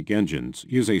 electronic engines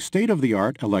use a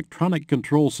state-of-the-art electronic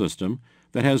control system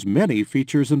that has many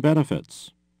features and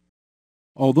benefits.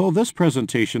 Although this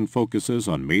presentation focuses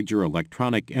on major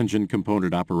electronic engine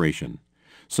component operation,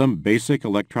 some basic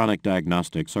electronic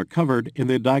diagnostics are covered in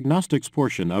the diagnostics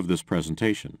portion of this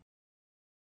presentation.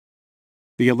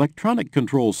 The electronic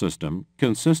control system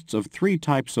consists of three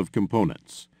types of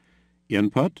components: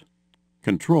 input,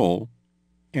 control,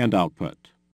 and output.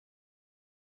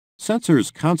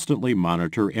 Sensors constantly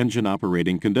monitor engine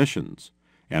operating conditions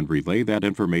and relay that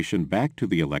information back to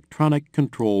the electronic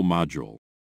control module.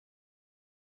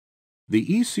 The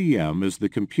ECM is the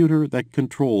computer that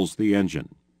controls the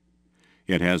engine.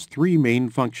 It has three main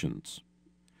functions.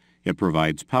 It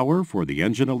provides power for the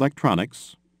engine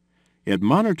electronics, it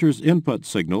monitors input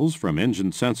signals from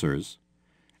engine sensors,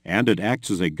 and it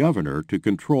acts as a governor to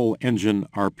control engine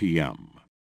RPM.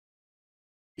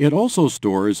 It also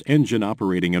stores engine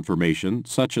operating information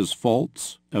such as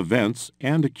faults, events,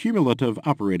 and cumulative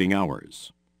operating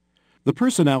hours. The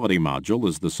personality module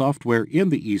is the software in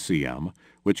the ECM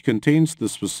which contains the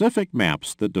specific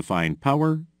maps that define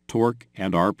power, torque,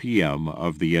 and RPM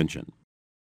of the engine.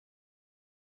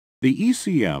 The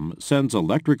ECM sends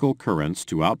electrical currents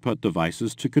to output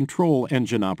devices to control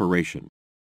engine operation.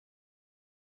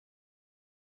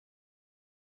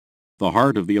 The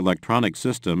heart of the electronic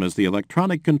system is the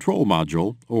Electronic Control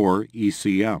Module, or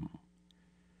ECM.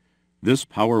 This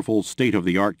powerful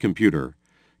state-of-the-art computer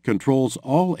controls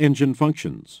all engine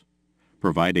functions,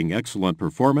 providing excellent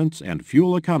performance and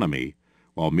fuel economy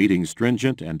while meeting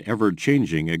stringent and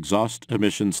ever-changing exhaust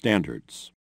emission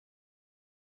standards.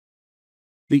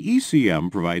 The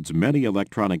ECM provides many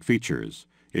electronic features,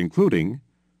 including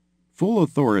full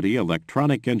authority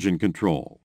electronic engine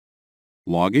control,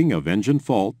 logging of engine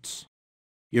faults,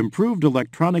 improved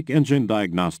electronic engine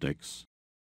diagnostics,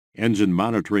 engine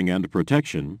monitoring and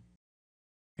protection,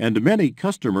 and many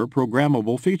customer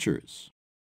programmable features.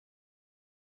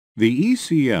 The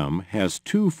ECM has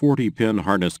two 40-pin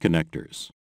harness connectors.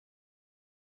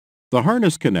 The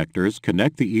harness connectors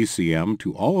connect the ECM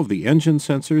to all of the engine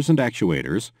sensors and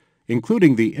actuators,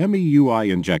 including the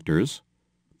MEUI injectors,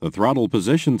 the throttle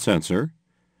position sensor,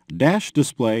 dash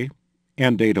display,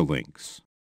 and data links.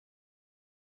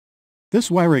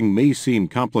 This wiring may seem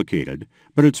complicated,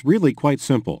 but it's really quite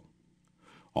simple.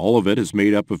 All of it is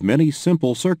made up of many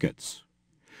simple circuits.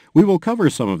 We will cover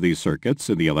some of these circuits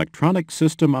in the electronic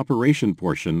system operation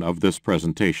portion of this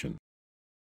presentation.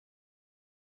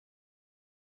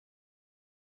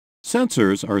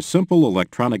 Sensors are simple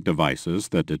electronic devices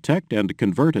that detect and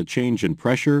convert a change in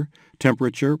pressure,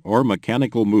 temperature, or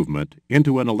mechanical movement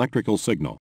into an electrical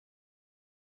signal.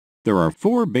 There are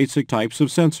four basic types of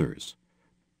sensors: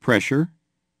 pressure,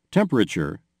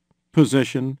 temperature,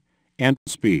 position, and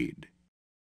speed.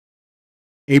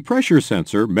 A pressure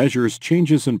sensor measures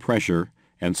changes in pressure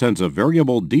and sends a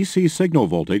variable DC signal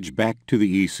voltage back to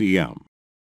the ECM.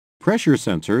 Pressure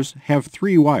sensors have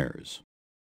three wires.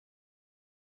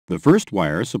 The first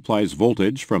wire supplies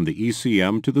voltage from the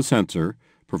ECM to the sensor,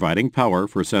 providing power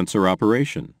for sensor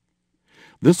operation.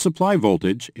 This supply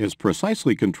voltage is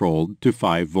precisely controlled to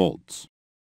 5 volts.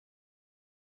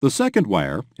 The second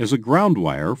wire is a ground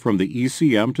wire from the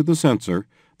ECM to the sensor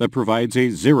that provides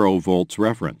a 0 volts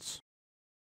reference.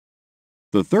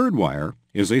 The third wire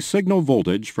is a signal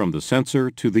voltage from the sensor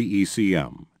to the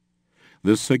ECM.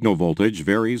 This signal voltage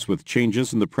varies with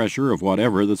changes in the pressure of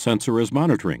whatever the sensor is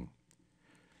monitoring.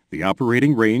 The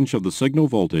operating range of the signal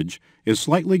voltage is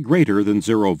slightly greater than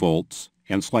 0 volts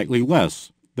and slightly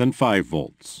less than 5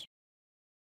 volts.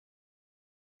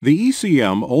 The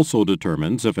ECM also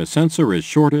determines if a sensor is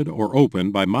shorted or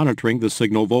open by monitoring the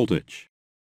signal voltage.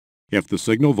 If the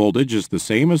signal voltage is the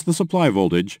same as the supply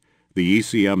voltage, the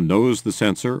ECM knows the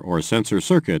sensor or sensor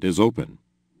circuit is open.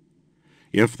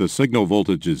 If the signal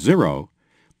voltage is 0,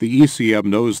 the ECM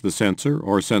knows the sensor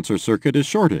or sensor circuit is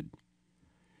shorted.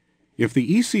 If the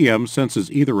ECM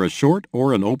senses either a short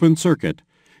or an open circuit,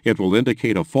 it will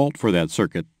indicate a fault for that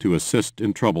circuit to assist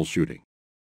in troubleshooting.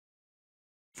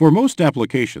 For most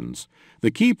applications,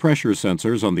 the key pressure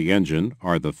sensors on the engine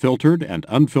are the filtered and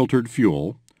unfiltered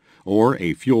fuel, or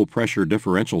a fuel pressure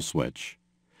differential switch,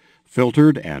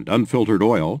 filtered and unfiltered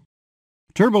oil,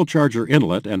 turbocharger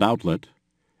inlet and outlet,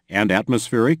 and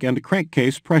atmospheric and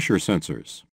crankcase pressure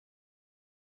sensors.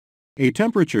 A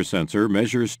temperature sensor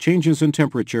measures changes in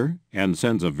temperature and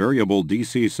sends a variable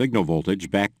DC signal voltage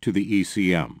back to the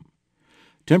ECM.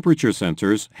 Temperature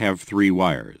sensors have 3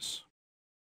 wires.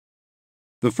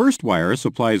 The first wire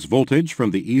supplies voltage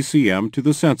from the ECM to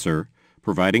the sensor,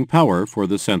 providing power for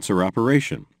the sensor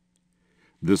operation.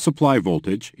 This supply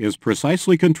voltage is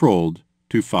precisely controlled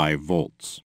to 5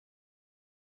 volts.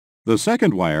 The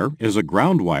second wire is a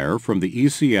ground wire from the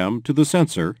ECM to the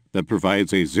sensor that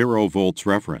provides a 0 volts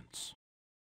reference.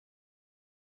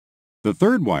 The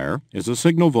third wire is a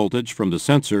signal voltage from the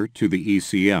sensor to the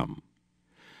ECM.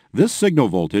 This signal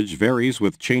voltage varies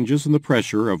with changes in the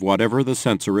pressure of whatever the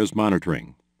sensor is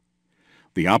monitoring.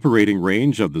 The operating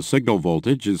range of the signal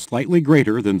voltage is slightly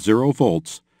greater than 0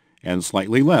 volts and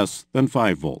slightly less than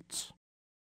 5 volts.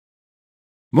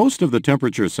 Most of the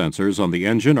temperature sensors on the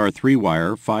engine are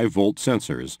 3-wire 5-volt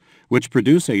sensors, which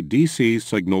produce a DC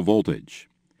signal voltage.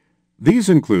 These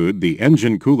include the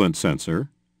engine coolant sensor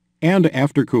and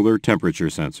aftercooler temperature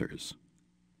sensors.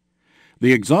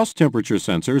 The exhaust temperature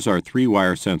sensors are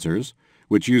 3-wire sensors,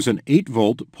 which use an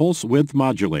 8-volt pulse width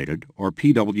modulated, or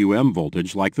PWM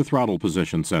voltage like the throttle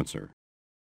position sensor.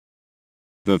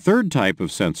 The third type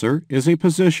of sensor is a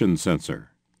position sensor.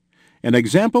 An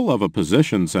example of a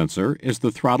position sensor is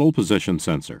the throttle position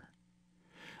sensor.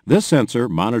 This sensor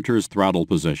monitors throttle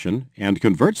position and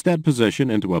converts that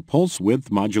position into a pulse width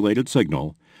modulated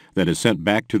signal that is sent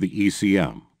back to the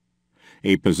ECM.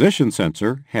 A position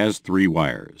sensor has 3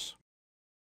 wires.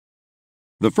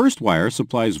 The first wire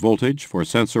supplies voltage for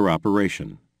sensor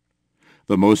operation.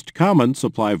 The most common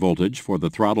supply voltage for the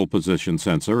throttle position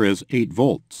sensor is 8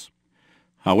 volts.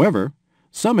 However,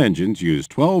 some engines use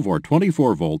 12 or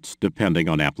 24 volts depending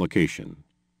on application.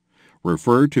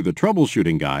 Refer to the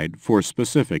troubleshooting guide for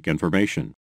specific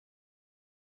information.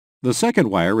 The second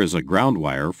wire is a ground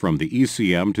wire from the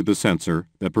ECM to the sensor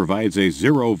that provides a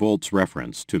 0 volts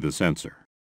reference to the sensor.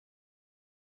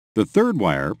 The third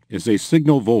wire is a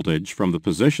signal voltage from the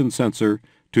position sensor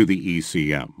to the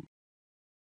ECM.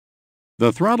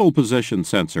 The throttle position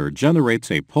sensor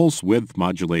generates a pulse width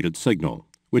modulated signal,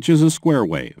 which is a square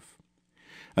wave.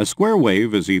 A square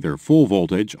wave is either full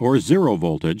voltage or 0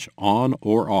 voltage on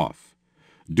or off.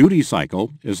 Duty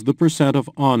cycle is the percent of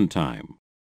on time.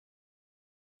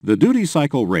 The duty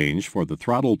cycle range for the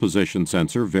throttle position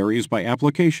sensor varies by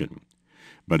application,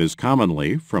 but is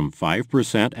commonly from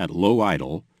 5% at low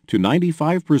idle to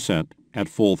 95% at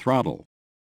full throttle.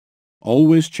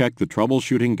 Always check the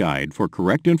troubleshooting guide for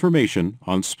correct information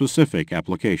on specific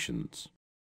applications.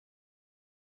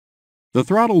 The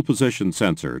throttle position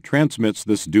sensor transmits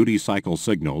this duty cycle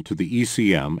signal to the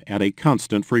ECM at a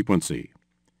constant frequency.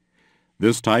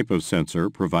 This type of sensor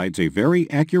provides a very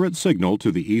accurate signal to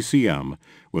the ECM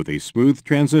with a smooth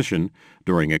transition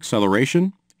during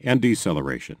acceleration and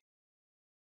deceleration.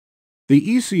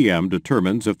 The ECM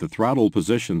determines if the throttle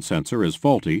position sensor is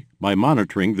faulty by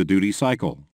monitoring the duty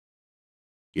cycle.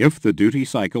 If the duty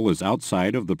cycle is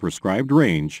outside of the prescribed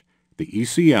range, the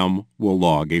ECM will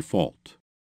log a fault.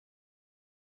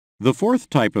 The fourth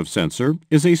type of sensor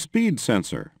is a speed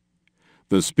sensor.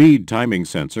 The speed timing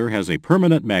sensor has a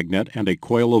permanent magnet and a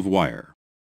coil of wire.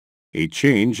 A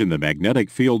change in the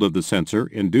magnetic field of the sensor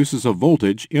induces a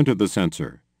voltage into the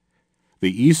sensor.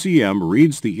 The ECM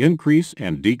reads the increase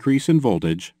and decrease in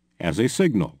voltage as a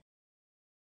signal.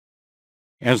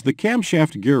 As the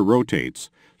camshaft gear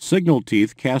rotates, signal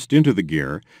teeth cast into the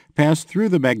gear pass through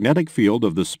the magnetic field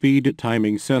of the speed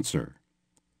timing sensor.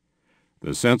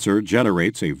 The sensor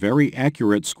generates a very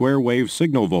accurate square wave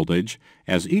signal voltage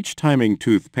as each timing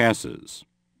tooth passes.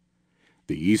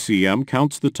 The ECM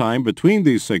counts the time between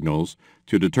these signals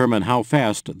to determine how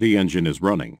fast the engine is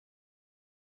running.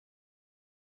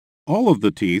 All of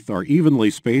the teeth are evenly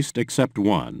spaced except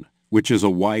one, which is a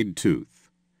wide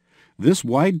tooth. This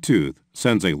wide tooth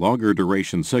sends a longer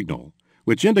duration signal,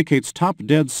 which indicates top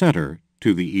dead center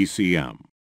to the ECM.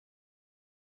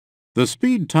 The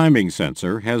speed timing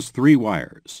sensor has 3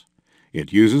 wires.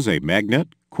 It uses a magnet,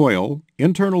 coil,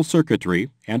 internal circuitry,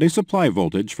 and a supply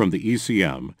voltage from the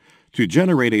ECM to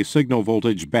generate a signal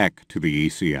voltage back to the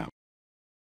ECM.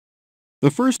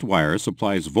 The first wire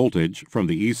supplies voltage from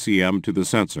the ECM to the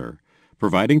sensor,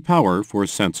 providing power for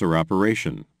sensor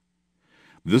operation.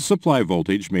 This supply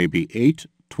voltage may be 8,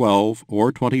 12,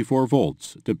 or 24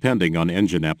 volts, depending on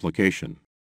engine application.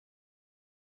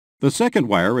 The second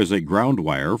wire is a ground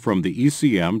wire from the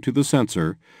ECM to the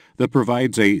sensor that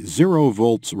provides a 0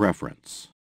 volts reference.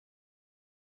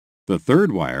 The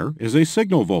third wire is a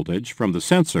signal voltage from the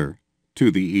sensor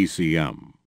to the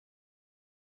ECM.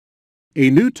 A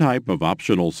new type of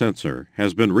optional sensor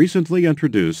has been recently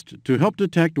introduced to help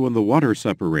detect when the water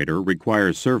separator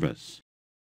requires service.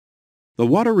 The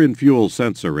water in fuel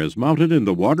sensor is mounted in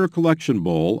the water collection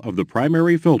bowl of the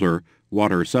primary filter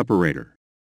water separator.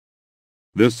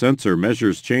 This sensor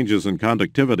measures changes in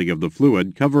conductivity of the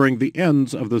fluid covering the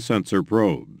ends of the sensor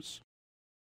probes.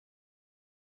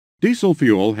 Diesel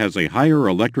fuel has a higher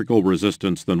electrical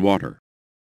resistance than water.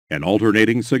 An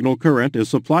alternating signal current is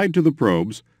supplied to the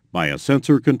probes by a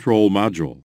sensor control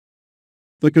module.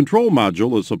 The control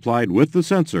module is supplied with the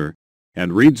sensor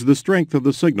and reads the strength of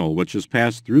the signal which is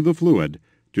passed through the fluid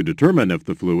to determine if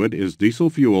the fluid is diesel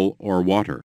fuel or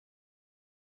water.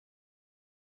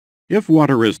 If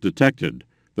water is detected,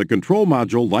 the control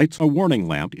module lights a warning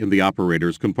lamp in the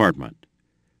operator's compartment.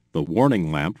 The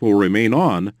warning lamp will remain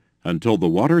on until the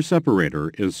water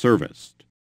separator is serviced.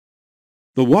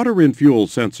 The water in fuel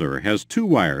sensor has two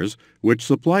wires which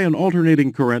supply an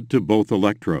alternating current to both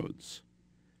electrodes.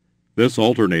 This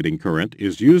alternating current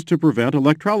is used to prevent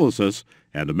electrolysis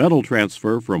and metal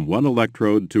transfer from one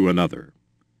electrode to another.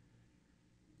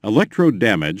 Electrode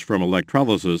damage from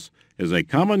electrolysis is a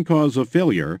common cause of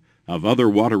failure of other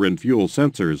water and fuel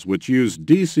sensors which use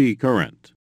DC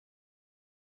current.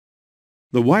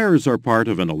 The wires are part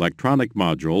of an electronic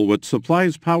module which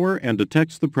supplies power and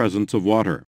detects the presence of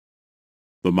water.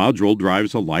 The module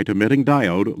drives a light-emitting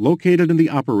diode located in the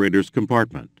operator's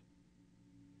compartment.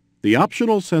 The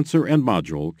optional sensor and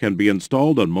module can be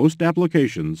installed on most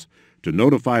applications to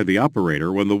notify the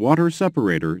operator when the water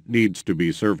separator needs to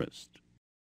be serviced.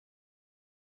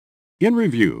 In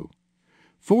review,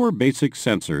 4 basic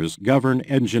sensors govern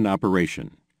engine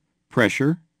operation: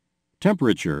 pressure,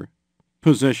 temperature,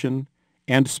 position,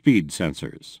 and speed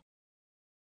sensors.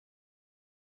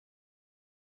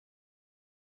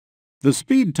 The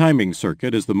speed timing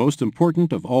circuit is the most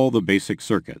important of all the basic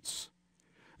circuits.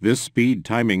 This speed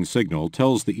timing signal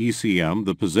tells the ECM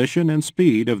the position and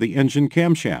speed of the engine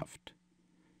camshaft.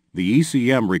 The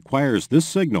ECM requires this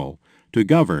signal to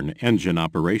govern engine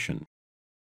operation.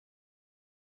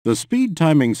 The speed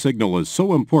timing signal is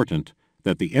so important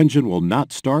that the engine will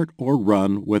not start or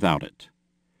run without it.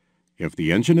 If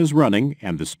the engine is running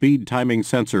and the speed timing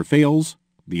sensor fails,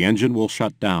 the engine will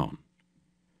shut down.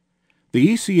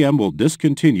 The ECM will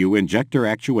discontinue injector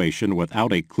actuation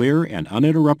without a clear and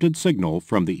uninterrupted signal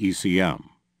from the ECM.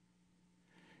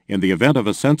 In the event of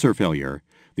a sensor failure,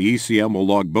 the ECM will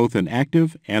log both an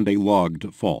active and a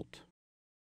logged fault.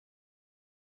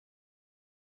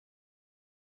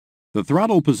 The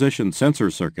throttle position sensor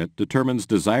circuit determines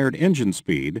desired engine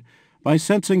speed by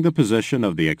sensing the position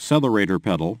of the accelerator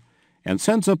pedal and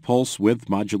sends a pulse width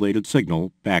modulated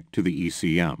signal back to the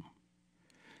ECM.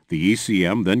 The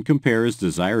ECM then compares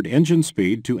desired engine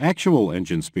speed to actual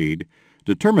engine speed,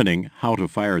 determining how to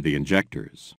fire the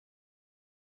injectors.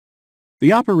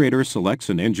 The operator selects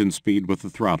an engine speed with the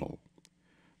throttle.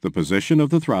 The position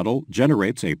of the throttle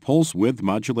generates a pulse width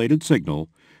modulated signal,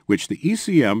 which the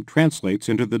ECM translates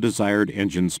into the desired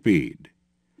engine speed.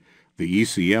 The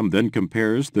ECM then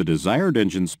compares the desired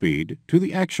engine speed to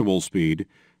the actual speed,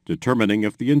 determining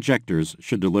if the injectors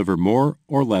should deliver more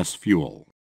or less fuel.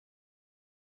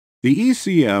 The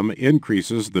ECM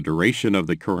increases the duration of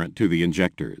the current to the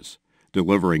injectors,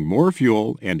 delivering more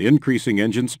fuel and increasing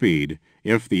engine speed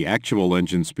if the actual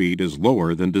engine speed is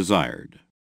lower than desired.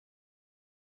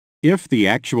 If the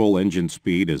actual engine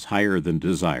speed is higher than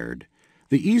desired,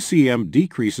 the ECM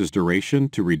decreases duration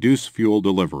to reduce fuel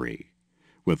delivery.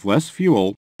 With less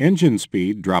fuel, engine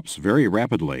speed drops very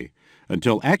rapidly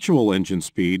until actual engine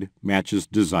speed matches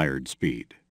desired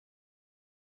speed.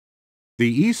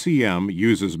 The ECM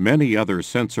uses many other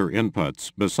sensor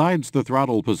inputs besides the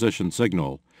throttle position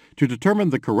signal to determine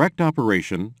the correct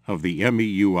operation of the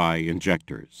MEUI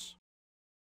injectors.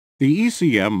 The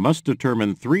ECM must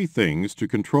determine 3 things to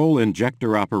control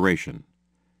injector operation: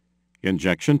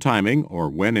 injection timing, or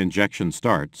when injection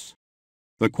starts,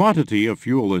 the quantity of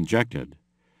fuel injected,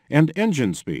 and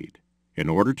engine speed, in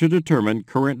order to determine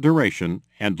current duration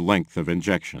and length of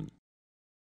injection.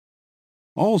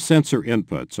 All sensor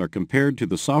inputs are compared to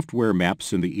the software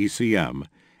maps in the ECM,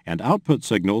 and output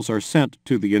signals are sent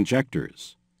to the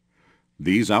injectors.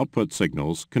 These output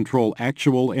signals control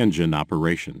actual engine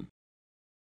operation.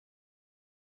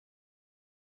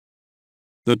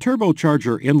 The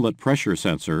turbocharger inlet pressure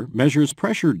sensor measures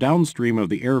pressure downstream of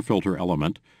the air filter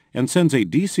element and sends a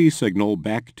DC signal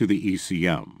back to the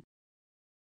ECM.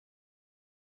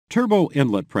 Turbo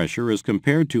inlet pressure is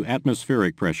compared to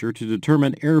atmospheric pressure to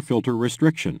determine air filter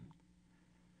restriction.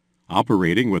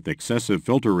 Operating with excessive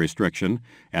filter restriction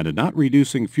and a not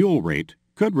reducing fuel rate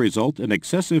could result in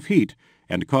excessive heat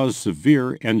and cause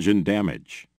severe engine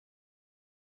damage.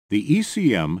 The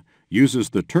ECM uses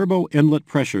the turbo inlet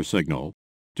pressure signal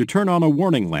to turn on a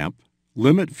warning lamp,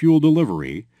 limit fuel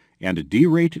delivery, and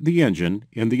derate the engine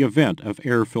in the event of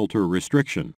air filter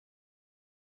restriction.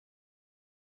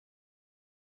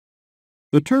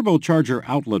 The turbocharger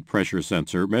outlet pressure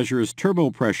sensor measures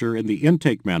turbo pressure in the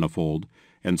intake manifold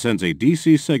and sends a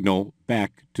DC signal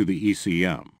back to the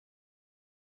ECM.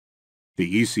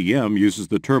 The ECM uses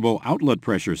the turbo outlet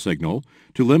pressure signal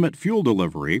to limit fuel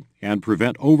delivery and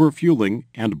prevent overfueling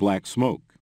and black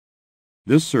smoke.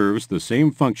 This serves the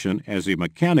same function as a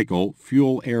mechanical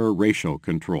fuel-air ratio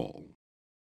control.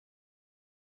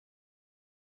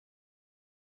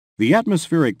 The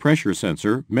atmospheric pressure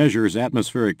sensor measures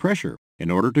atmospheric pressure in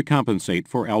order to compensate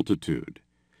for altitude.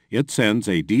 It sends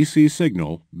a DC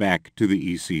signal back to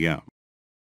the ECM.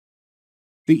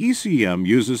 The ECM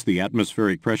uses the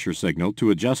atmospheric pressure signal to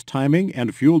adjust timing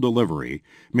and fuel delivery,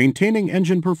 maintaining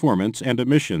engine performance and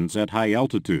emissions at high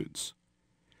altitudes.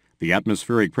 The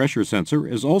atmospheric pressure sensor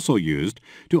is also used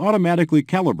to automatically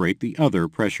calibrate the other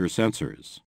pressure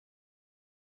sensors.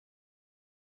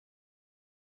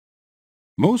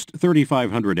 Most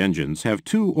 3500 engines have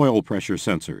two oil pressure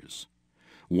sensors.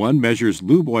 One measures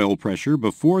lube oil pressure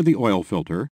before the oil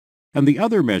filter, and the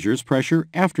other measures pressure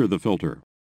after the filter.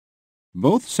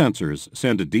 Both sensors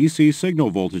send DC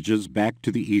signal voltages back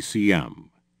to the ECM.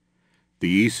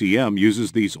 The ECM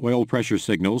uses these oil pressure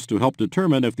signals to help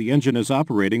determine if the engine is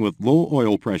operating with low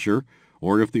oil pressure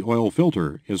or if the oil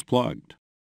filter is plugged.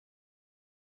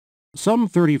 Some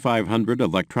 3500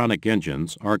 electronic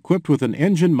engines are equipped with an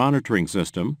engine monitoring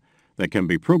system that can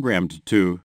be programmed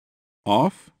to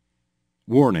off,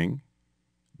 warning,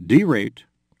 derate,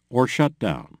 or shut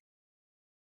down.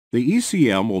 The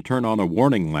ECM will turn on a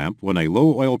warning lamp when a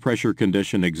low oil pressure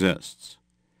condition exists.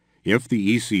 If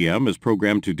the ECM is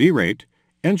programmed to derate,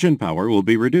 engine power will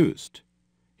be reduced.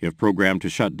 If programmed to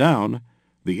shut down,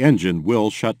 the engine will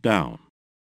shut down.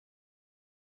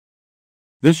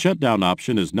 This shutdown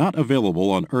option is not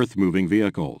available on earth-moving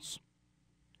vehicles.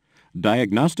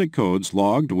 Diagnostic codes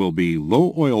logged will be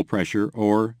low oil pressure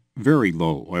or very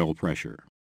low oil pressure.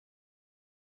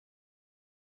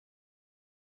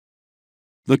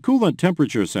 The coolant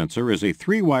temperature sensor is a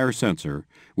 3-wire sensor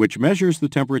which measures the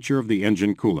temperature of the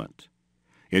engine coolant.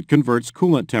 It converts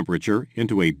coolant temperature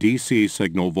into a DC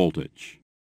signal voltage.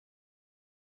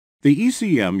 The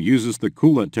ECM uses the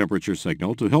coolant temperature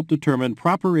signal to help determine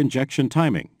proper injection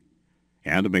timing,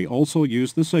 and may also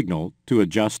use the signal to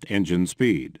adjust engine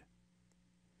speed.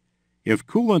 If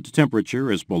coolant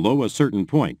temperature is below a certain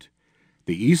point,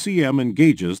 the ECM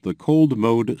engages the cold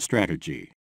mode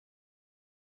strategy.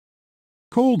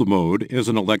 Cold mode is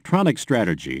an electronic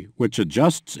strategy which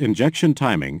adjusts injection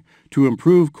timing to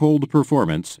improve cold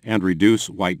performance and reduce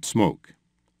white smoke.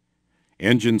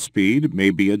 Engine speed may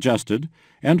be adjusted,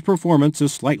 and performance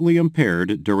is slightly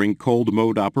impaired during cold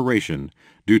mode operation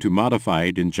due to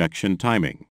modified injection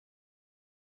timing.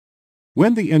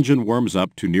 When the engine warms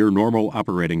up to near normal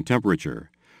operating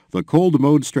temperature, the cold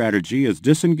mode strategy is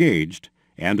disengaged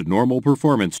and normal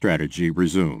performance strategy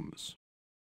resumes.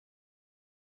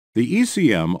 The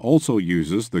ECM also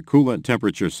uses the coolant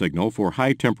temperature signal for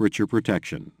high temperature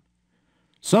protection.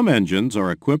 Some engines are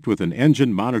equipped with an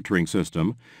engine monitoring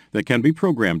system that can be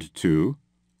programmed to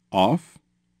off,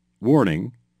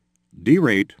 warning,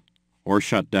 derate, or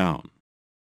shut down.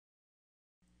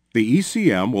 The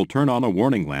ECM will turn on a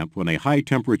warning lamp when a high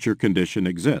temperature condition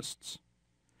exists.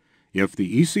 If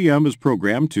the ECM is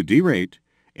programmed to derate,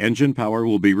 engine power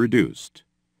will be reduced.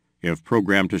 If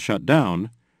programmed to shut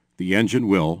down, the engine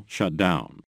will shut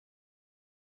down.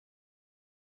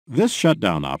 This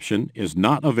shutdown option is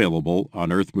not available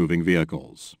on earth-moving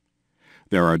vehicles.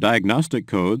 There are diagnostic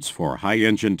codes for high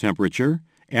engine temperature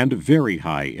and very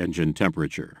high engine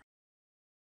temperature.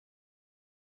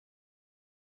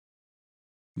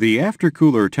 The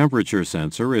aftercooler temperature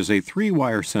sensor is a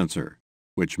 3-wire sensor,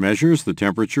 which measures the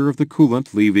temperature of the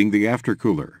coolant leaving the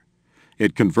aftercooler.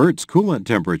 It converts coolant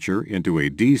temperature into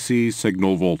a DC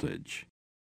signal voltage.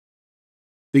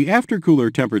 The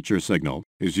aftercooler temperature signal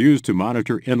is used to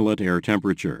monitor inlet air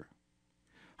temperature.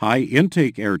 High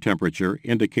intake air temperature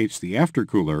indicates the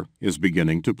aftercooler is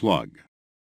beginning to plug.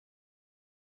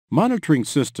 Monitoring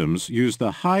systems use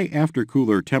the high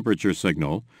aftercooler temperature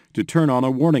signal to turn on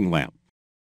a warning lamp.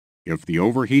 If the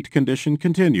overheat condition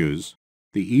continues,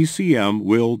 the ECM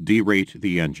will derate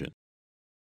the engine.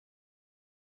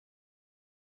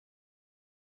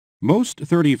 Most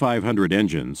 3500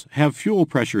 engines have fuel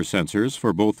pressure sensors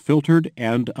for both filtered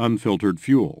and unfiltered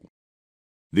fuel.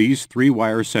 These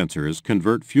 3-wire sensors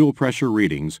convert fuel pressure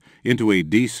readings into a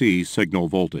DC signal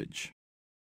voltage.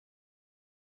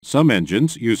 Some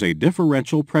engines use a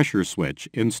differential pressure switch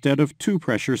instead of two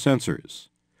pressure sensors.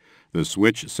 The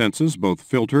switch senses both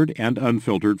filtered and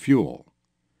unfiltered fuel.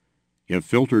 If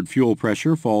filtered fuel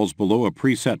pressure falls below a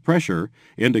preset pressure,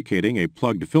 indicating a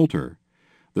plugged filter,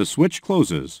 the switch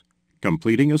closes,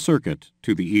 completing a circuit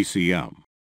to the ECM.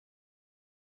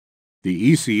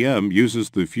 The ECM uses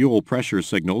the fuel pressure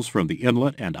signals from the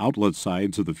inlet and outlet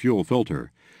sides of the fuel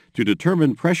filter to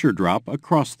determine pressure drop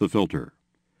across the filter.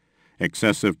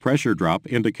 Excessive pressure drop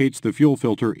indicates the fuel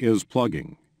filter is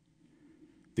plugging.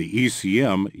 The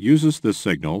ECM uses this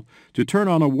signal to turn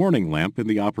on a warning lamp in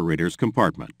the operator's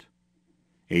compartment.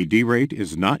 A derate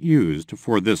is not used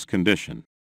for this condition.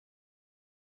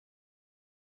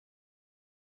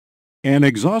 An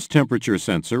exhaust temperature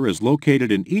sensor is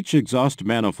located in each exhaust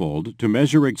manifold to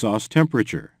measure exhaust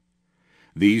temperature.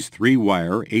 These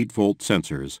 3-wire 8-volt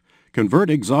sensors convert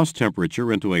exhaust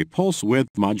temperature into a pulse width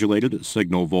modulated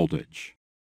signal voltage.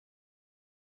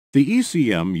 The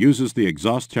ECM uses the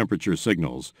exhaust temperature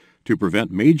signals to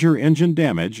prevent major engine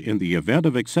damage in the event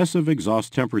of excessive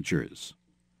exhaust temperatures.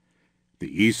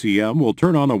 The ECM will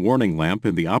turn on a warning lamp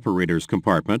in the operator's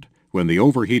compartment when the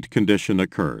overheat condition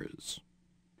occurs.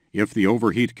 If the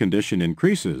overheat condition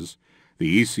increases,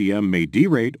 the ECM may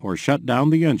derate or shut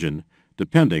down the engine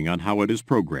depending on how it is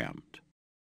programmed.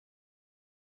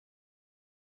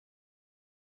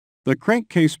 The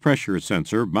crankcase pressure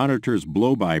sensor monitors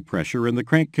blow-by pressure in the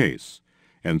crankcase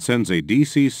and sends a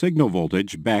DC signal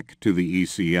voltage back to the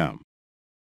ECM.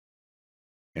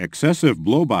 Excessive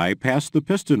blow-by past the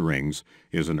piston rings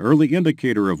is an early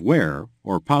indicator of wear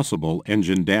or possible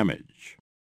engine damage.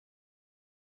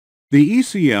 The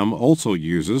ECM also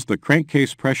uses the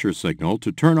crankcase pressure signal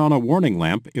to turn on a warning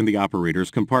lamp in the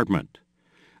operator's compartment.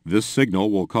 This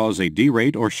signal will cause a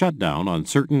derate or shutdown on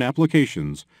certain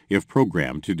applications if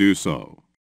programmed to do so.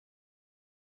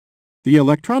 The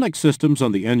electronic systems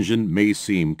on the engine may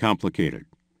seem complicated.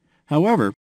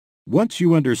 However, once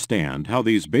you understand how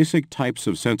these basic types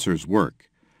of sensors work,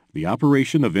 the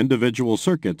operation of individual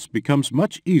circuits becomes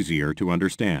much easier to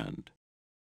understand.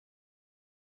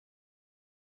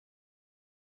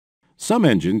 Some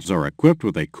engines are equipped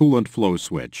with a coolant flow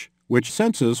switch, which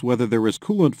senses whether there is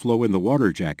coolant flow in the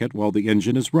water jacket while the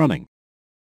engine is running.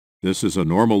 This is a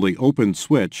normally open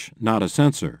switch, not a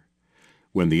sensor.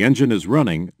 When the engine is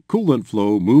running, coolant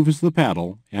flow moves the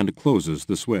paddle and closes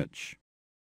the switch.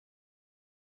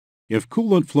 If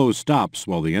coolant flow stops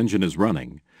while the engine is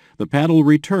running, the paddle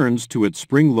returns to its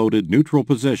spring-loaded neutral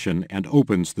position and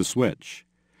opens the switch.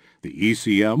 The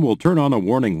ECM will turn on a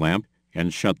warning lamp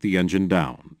and shut the engine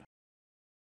down.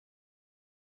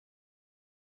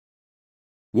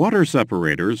 Water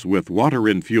separators with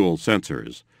water-in-fuel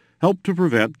sensors help to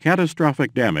prevent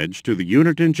catastrophic damage to the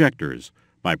unit injectors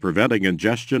by preventing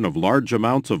ingestion of large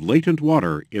amounts of latent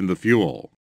water in the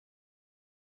fuel.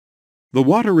 The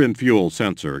water-in-fuel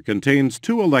sensor contains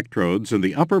 2 electrodes in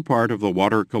the upper part of the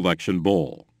water collection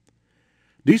bowl.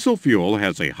 Diesel fuel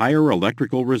has a higher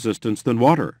electrical resistance than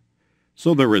water,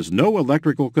 so there is no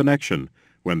electrical connection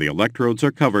when the electrodes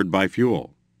are covered by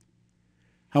fuel.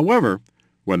 However,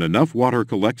 when enough water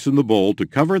collects in the bowl to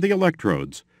cover the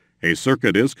electrodes, a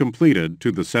circuit is completed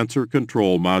to the sensor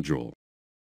control module.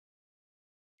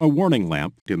 A warning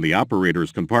lamp in the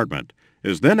operator's compartment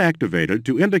is then activated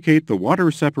to indicate the water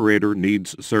separator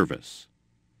needs service.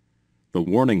 The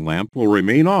warning lamp will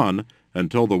remain on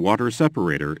until the water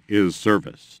separator is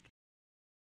serviced.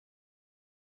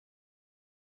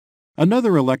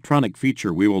 Another electronic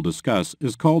feature we will discuss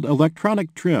is called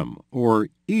electronic trim, or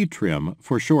E-trim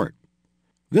for short.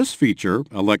 This feature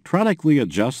electronically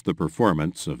adjusts the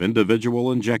performance of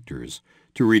individual injectors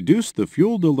to reduce the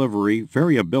fuel delivery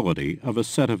variability of a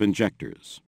set of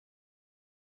injectors.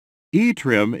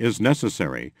 E-trim is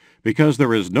necessary because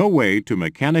there is no way to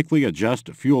mechanically adjust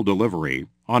fuel delivery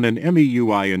on an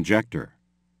MEUI injector.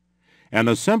 An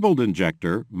assembled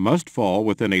injector must fall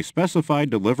within a specified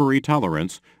delivery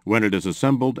tolerance when it is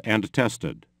assembled and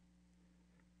tested.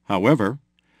 However,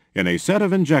 in a set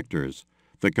of injectors,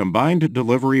 the combined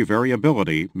delivery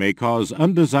variability may cause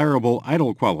undesirable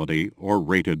idle quality or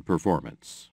rated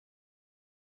performance.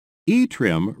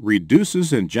 E-trim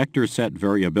reduces injector set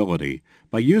variability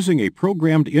by using a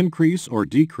programmed increase or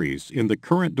decrease in the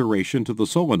current duration to the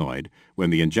solenoid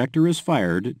when the injector is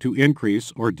fired to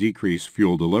increase or decrease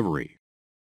fuel delivery.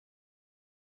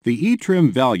 The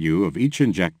E-trim value of each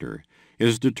injector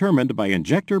is determined by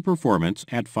injector performance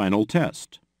at final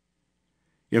test.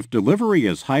 If delivery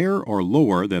is higher or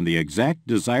lower than the exact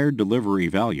desired delivery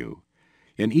value,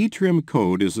 an E-trim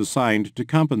code is assigned to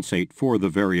compensate for the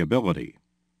variability.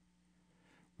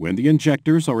 When the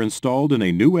injectors are installed in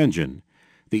a new engine,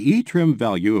 the E-trim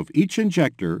value of each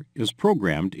injector is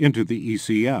programmed into the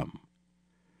ECM.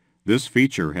 This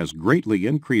feature has greatly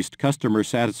increased customer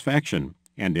satisfaction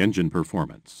and engine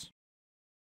performance.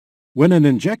 When an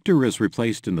injector is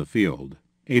replaced in the field,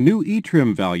 a new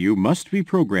E-trim value must be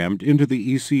programmed into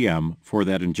the ECM for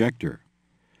that injector.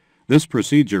 This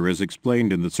procedure is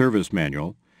explained in the service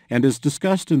manual and is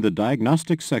discussed in the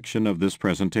diagnostic section of this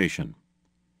presentation.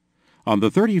 On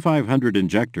the 3500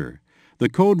 injector, the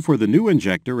code for the new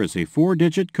injector is a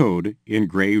 4-digit code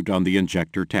engraved on the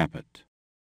injector tappet.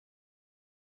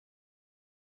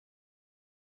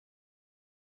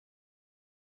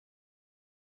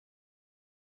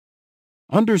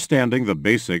 Understanding the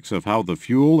basics of how the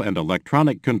fuel and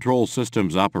electronic control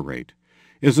systems operate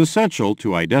is essential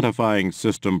to identifying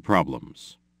system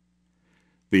problems.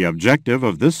 The objective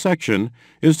of this section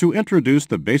is to introduce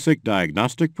the basic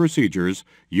diagnostic procedures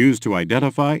used to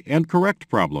identify and correct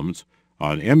problems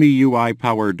on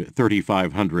MEUI-powered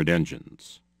 3500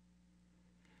 engines.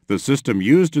 The system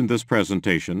used in this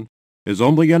presentation is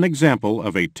only an example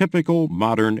of a typical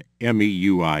modern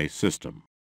MEUI system.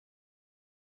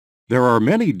 There are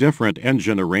many different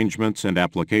engine arrangements and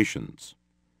applications.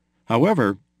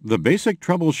 However, the basic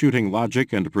troubleshooting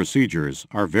logic and procedures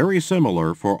are very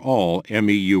similar for all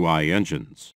MEUI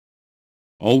engines.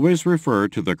 Always refer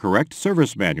to the correct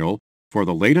service manual for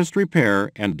the latest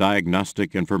repair and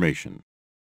diagnostic information.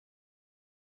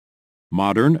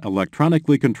 Modern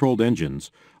electronically controlled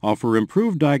engines offer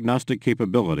improved diagnostic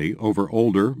capability over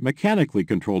older mechanically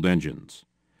controlled engines.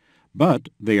 But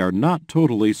they are not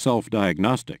totally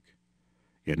self-diagnostic.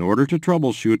 In order to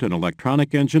troubleshoot an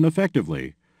electronic engine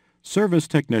effectively, service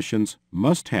technicians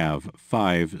must have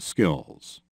 5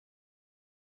 skills.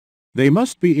 They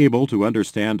must be able to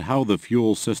understand how the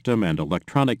fuel system and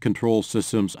electronic control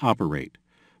systems operate,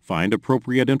 find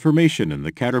appropriate information in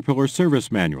the Caterpillar service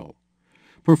manual,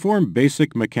 perform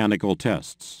basic mechanical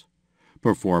tests,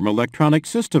 perform electronic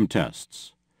system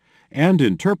tests, and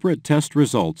interpret test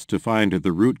results to find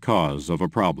the root cause of a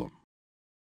problem.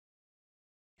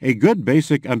 A good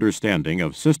basic understanding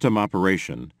of system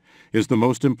operation is the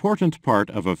most important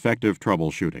part of effective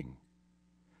troubleshooting.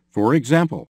 For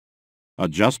example,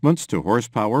 adjustments to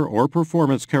horsepower or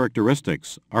performance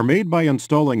characteristics are made by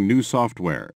installing new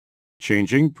software,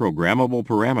 changing programmable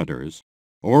parameters,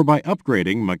 or by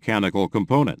upgrading mechanical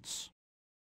components.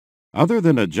 Other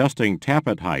than adjusting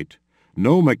tappet height,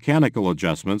 no mechanical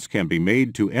adjustments can be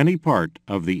made to any part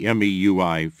of the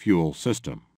MEUI fuel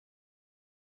system.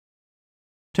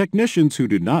 Technicians who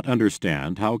do not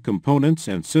understand how components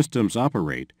and systems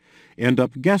operate end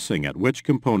up guessing at which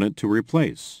component to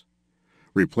replace.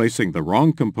 Replacing the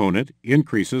wrong component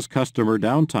increases customer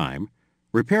downtime,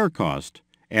 repair cost,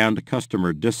 and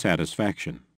customer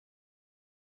dissatisfaction.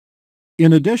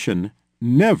 In addition,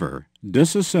 never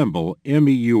disassemble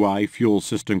MEUI fuel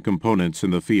system components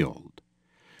in the field.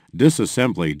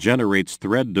 Disassembly generates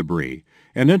thread debris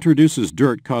and introduces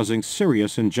dirt causing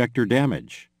serious injector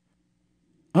damage.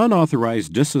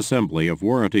 Unauthorized disassembly of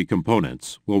warranty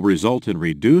components will result in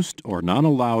reduced or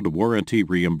non-allowed warranty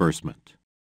reimbursement.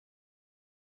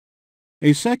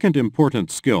 A second important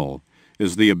skill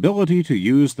is the ability to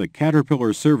use the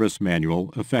Caterpillar service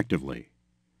manual effectively.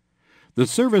 The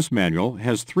service manual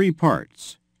has 3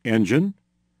 parts: engine,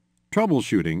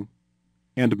 troubleshooting,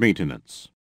 and maintenance.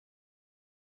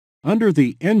 Under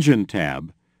the Engine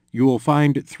tab, you will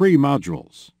find 3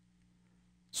 modules: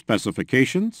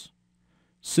 Specifications,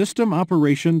 System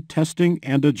Operation Testing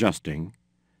and Adjusting,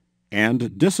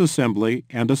 and Disassembly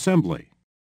and Assembly.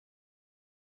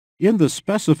 In the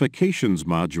Specifications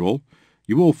module,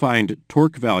 you will find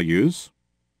torque values,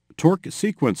 torque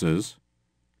sequences,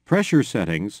 pressure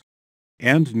settings,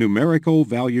 and numerical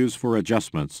values for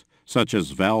adjustments, such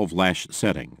as valve lash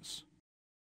settings.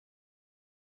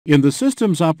 In the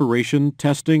Systems Operation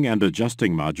Testing and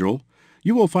Adjusting module,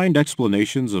 you will find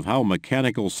explanations of how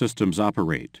mechanical systems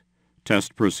operate,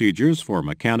 test procedures for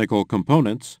mechanical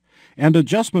components, and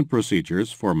adjustment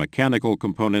procedures for mechanical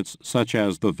components such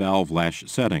as the valve lash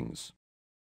settings.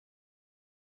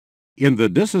 In the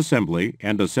Disassembly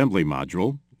and Assembly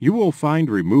module, you will find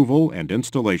removal and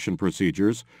installation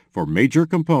procedures for major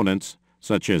components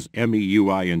such as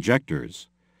MEUI injectors,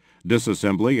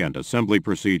 disassembly and assembly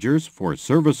procedures for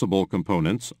serviceable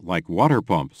components like water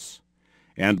pumps,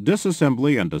 and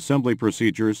disassembly and assembly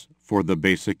procedures for the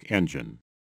basic engine.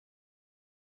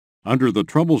 Under the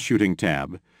Troubleshooting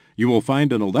tab, you will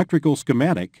find an electrical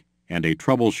schematic and a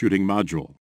troubleshooting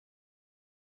module.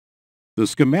 The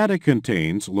schematic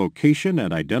contains location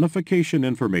and identification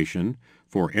information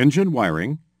for engine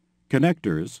wiring,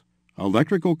 connectors,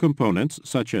 electrical components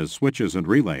such as switches and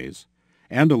relays,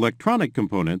 and electronic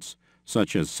components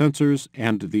such as sensors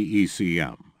and the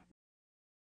ECM.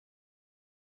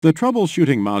 The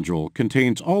troubleshooting module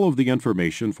contains all of the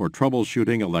information for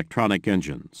troubleshooting electronic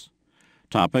engines.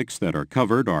 Topics that are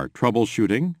covered are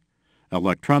troubleshooting,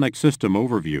 electronic system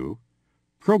overview,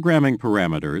 programming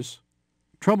parameters,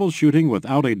 troubleshooting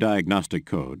without a diagnostic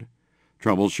code,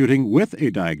 troubleshooting with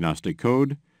a diagnostic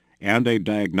code, and a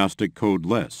diagnostic code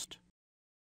list.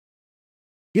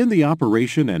 In the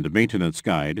Operation and Maintenance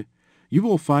Guide, you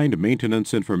will find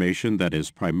maintenance information that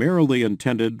is primarily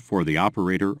intended for the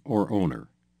operator or owner.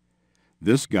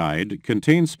 This guide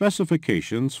contains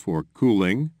specifications for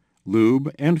cooling,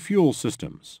 lube, and fuel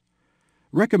systems,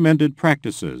 recommended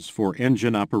practices for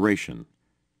engine operation,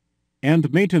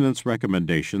 and maintenance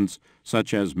recommendations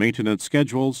such as maintenance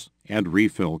schedules and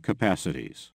refill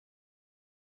capacities.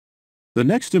 The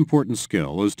next important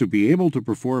skill is to be able to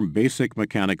perform basic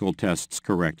mechanical tests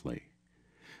correctly.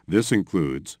 This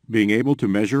includes being able to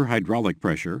measure hydraulic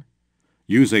pressure,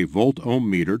 use a volt-ohm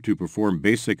meter to perform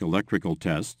basic electrical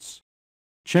tests,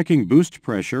 checking boost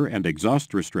pressure and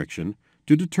exhaust restriction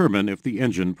to determine if the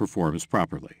engine performs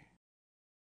properly.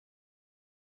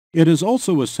 It is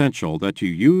also essential that you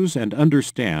use and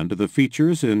understand the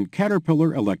features in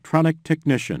Caterpillar Electronic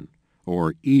Technician,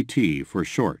 or ET for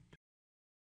short.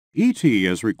 ET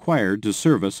is required to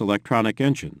service electronic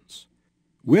engines.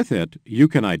 With it, you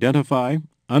can identify,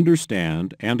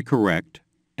 understand, and correct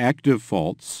active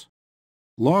faults,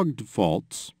 logged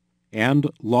faults, and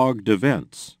logged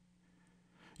events.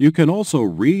 You can also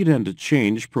read and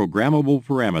change programmable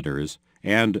parameters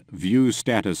and view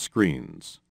status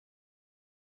screens.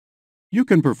 You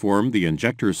can perform the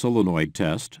injector solenoid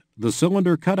test, the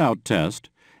cylinder cutout test,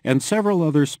 and several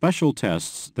other special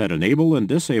tests that enable and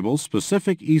disable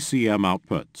specific ECM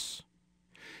outputs.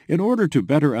 In order to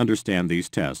better understand these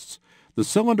tests, the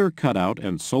cylinder cutout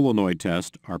and solenoid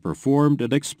test are performed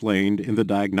and explained in the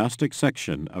diagnostic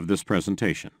section of this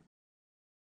presentation.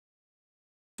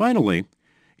 Finally,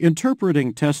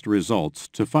 interpreting test results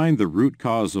to find the root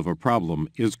cause of a problem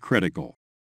is critical.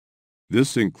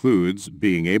 This includes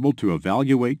being able to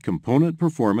evaluate component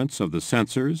performance of the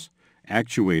sensors,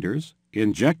 actuators,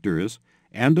 injectors,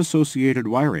 and associated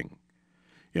wiring.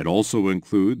 It also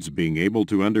includes being able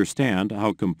to understand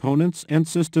how components and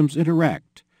systems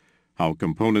interact, how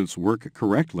components work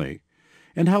correctly,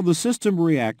 and how the system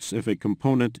reacts if a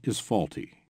component is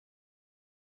faulty.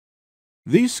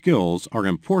 These skills are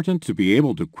important to be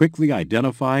able to quickly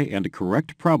identify and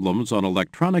correct problems on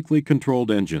electronically controlled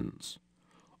engines.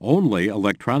 Only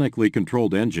electronically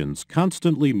controlled engines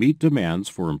constantly meet demands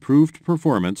for improved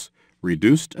performance,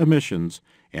 reduced emissions,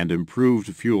 and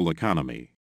improved fuel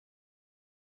economy.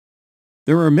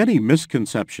 There are many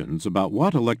misconceptions about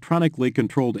what electronically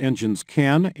controlled engines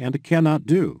can and cannot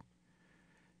do.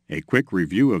 A quick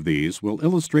review of these will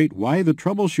illustrate why the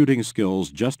troubleshooting skills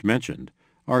just mentioned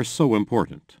are so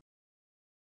important.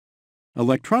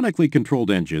 Electronically controlled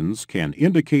engines can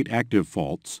indicate active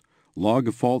faults,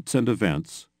 log faults and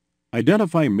events,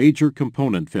 identify major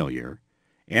component failure,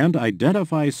 and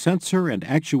identify sensor and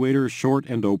actuator short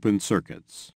and open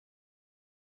circuits.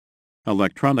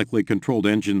 Electronically controlled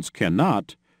engines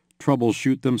cannot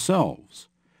troubleshoot themselves,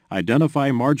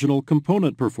 identify marginal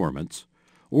component performance,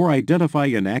 or identify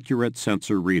inaccurate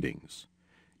sensor readings.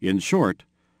 In short,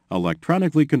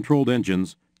 electronically controlled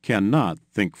engines cannot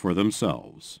think for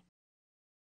themselves.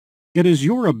 It is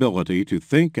your ability to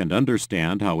think and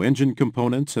understand how engine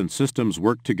components and systems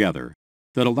work together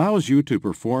that allows you to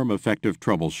perform effective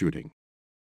troubleshooting.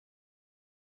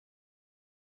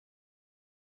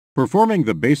 Performing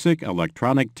the basic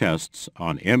electronic tests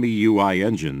on MEUI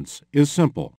engines is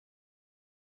simple.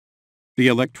 The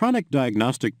electronic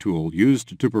diagnostic tool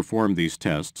used to perform these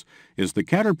tests is the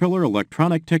Caterpillar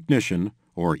Electronic Technician,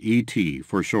 or ET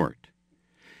for short.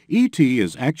 ET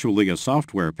is actually a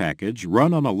software package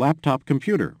run on a laptop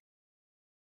computer.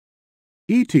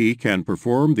 ET can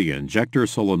perform the injector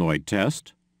solenoid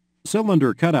test,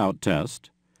 cylinder cutout test,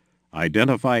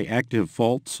 identify active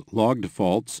faults,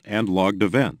 and logged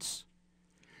events.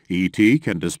 ET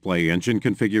can display engine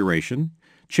configuration,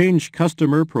 change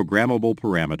customer programmable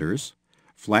parameters,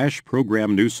 flash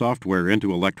program new software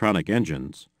into electronic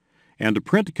engines, and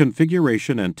print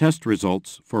configuration and test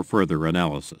results for further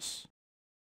analysis.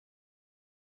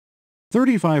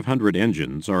 3,500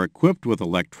 engines are equipped with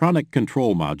electronic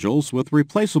control modules with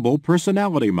replaceable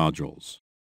personality modules.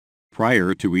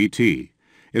 Prior to ET,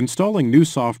 installing new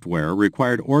software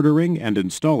required ordering and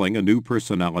installing a new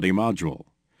personality module.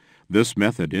 This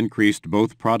method increased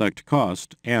both product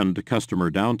cost and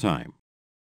customer downtime.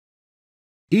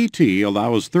 ET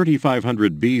allows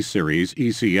 3500B series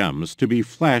ECMs to be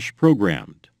flash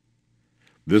programmed.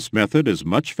 This method is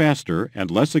much faster and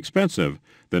less expensive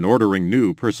than ordering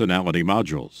new personality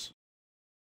modules.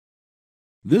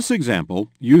 This example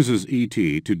uses ET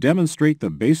to demonstrate the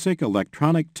basic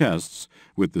electronic tests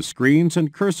with the screens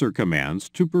and cursor commands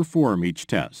to perform each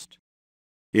test.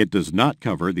 It does not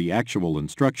cover the actual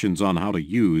instructions on how to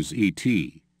use ET.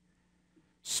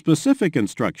 Specific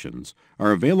instructions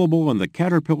are available in the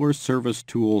Caterpillar Service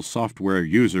Tool Software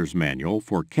User's Manual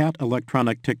for CAT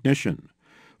Electronic Technician,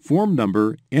 form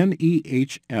number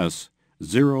NEHS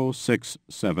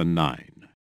 0679.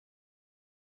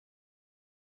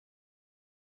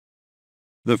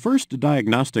 The first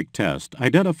diagnostic test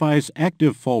identifies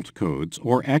active fault codes,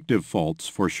 or active faults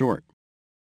for short.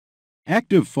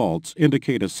 Active faults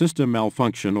indicate a system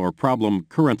malfunction or problem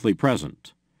currently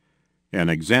present. An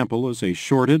example is a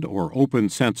shorted or open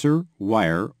sensor,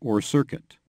 wire, or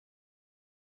circuit.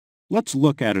 Let's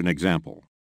look at an example.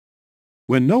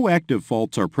 When no active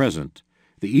faults are present,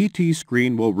 the ET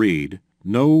screen will read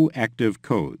 "No active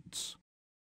codes."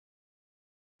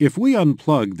 If we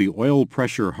unplug the oil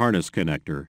pressure harness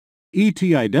connector, ET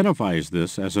identifies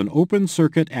this as an open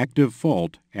circuit active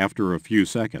fault after a few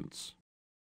seconds.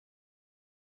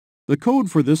 The code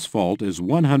for this fault is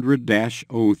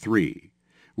 100-03.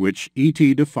 which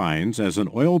ET defines as an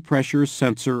oil pressure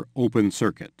sensor open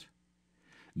circuit.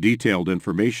 Detailed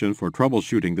information for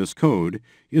troubleshooting this code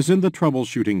is in the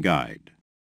troubleshooting guide.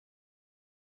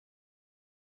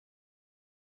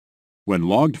 When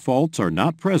logged faults are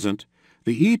not present,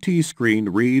 the ET screen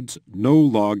reads "No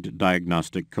logged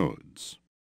diagnostic codes."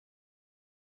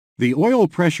 The oil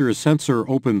pressure sensor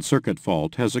open circuit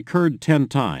fault has occurred 10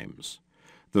 times.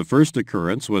 The first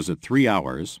occurrence was at 3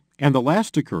 hours, and the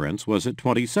last occurrence was at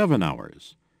 27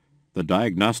 hours. The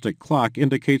diagnostic clock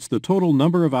indicates the total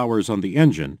number of hours on the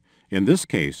engine, in this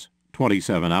case,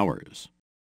 27 hours.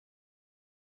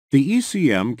 The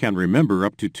ECM can remember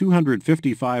up to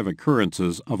 255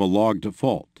 occurrences of a logged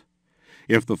fault.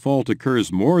 If the fault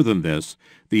occurs more than this,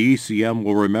 the ECM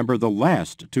will remember the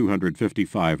last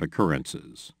 255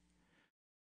 occurrences.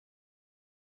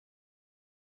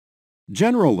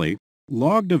 Generally,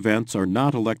 logged events are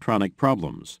not electronic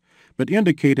problems, but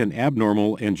indicate an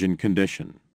abnormal engine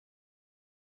condition.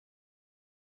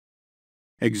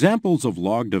 Examples of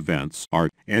logged events are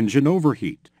engine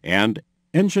overheat and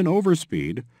engine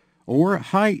overspeed or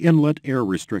high inlet air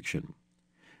restriction.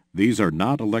 These are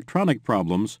not electronic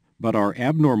problems, but are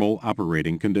abnormal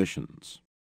operating conditions.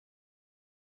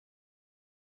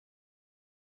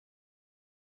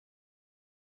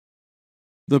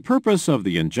 The purpose of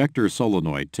the injector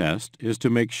solenoid test is to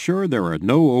make sure there are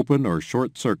no open or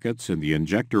short circuits in the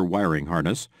injector wiring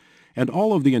harness and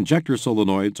all of the injector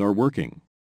solenoids are working.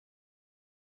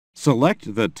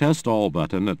 Select the Test All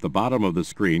button at the bottom of the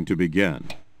screen to begin.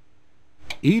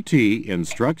 ET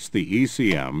instructs the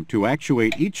ECM to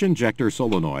actuate each injector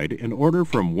solenoid in order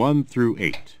from 1 through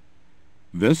 8.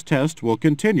 This test will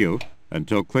continue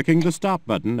until clicking the Stop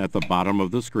button at the bottom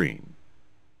of the screen.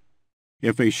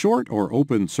 If a short or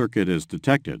open circuit is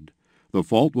detected, the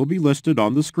fault will be listed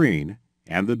on the screen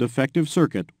and the defective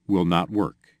circuit will not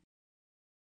work.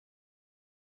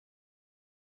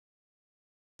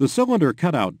 The cylinder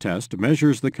cutout test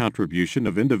measures the contribution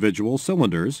of individual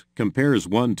cylinders, compares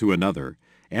one to another,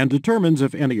 and determines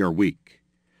if any are weak.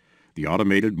 The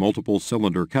automated multiple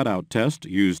cylinder cutout test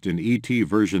used in ET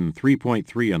version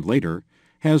 3.3 and later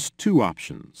has 2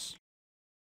 options.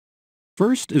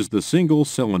 First is the single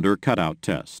cylinder cutout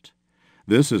test.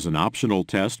 This is an optional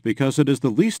test because it is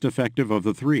the least effective of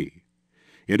the 3.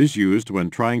 It is used when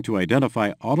trying to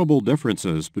identify audible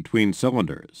differences between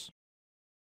cylinders.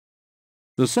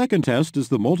 The second test is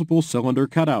the multiple cylinder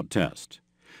cutout test.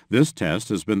 This test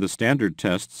has been the standard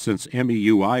test since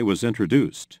MEUI was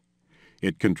introduced.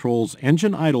 It controls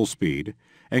engine idle speed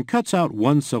and cuts out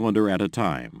one cylinder at a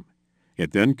time.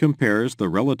 It then compares the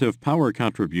relative power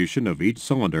contribution of each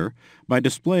cylinder by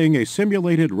displaying a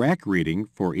simulated rack reading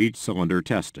for each cylinder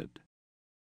tested.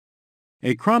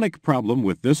 A chronic problem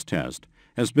with this test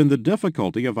has been the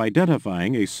difficulty of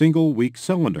identifying a single weak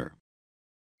cylinder.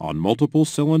 On multiple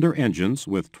cylinder engines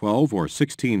with 12 or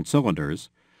 16 cylinders,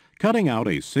 cutting out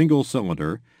a single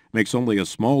cylinder makes only a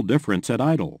small difference at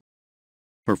idle.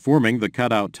 Performing the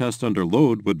cutout test under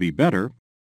load would be better,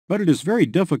 but it is very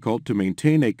difficult to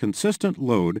maintain a consistent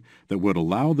load that would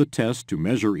allow the test to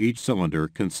measure each cylinder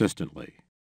consistently.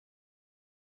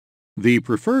 The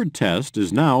preferred test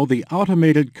is now the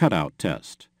automated cutout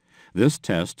test. This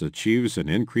test achieves an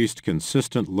increased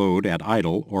consistent load at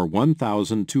idle or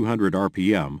 1,200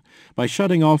 RPM by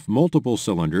shutting off multiple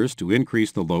cylinders to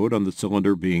increase the load on the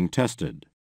cylinder being tested.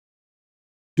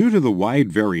 Due to the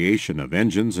wide variation of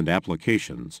engines and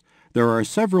applications, there are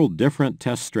several different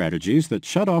test strategies that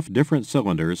shut off different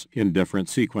cylinders in different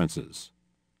sequences.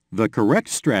 The correct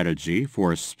strategy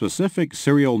for specific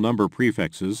serial number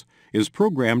prefixes is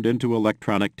programmed into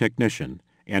Electronic Technician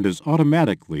and is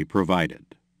automatically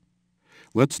provided.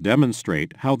 Let's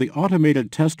demonstrate how the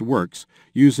automated test works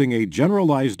using a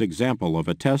generalized example of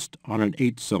a test on an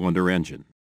 8-cylinder engine.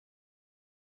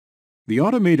 The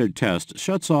automated test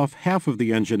shuts off half of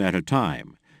the engine at a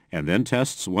time and then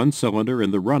tests one cylinder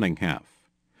in the running half.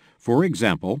 For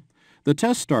example, the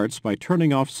test starts by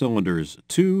turning off cylinders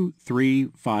 2, 3,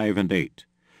 5, and 8.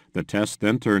 The test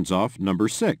then turns off number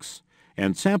 6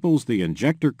 and samples the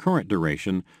injector current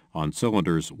duration on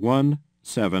cylinders 1,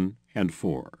 7, and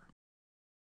 4.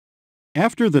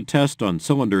 After the test on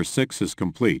cylinder 6 is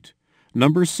complete,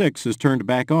 number 6 is turned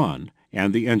back on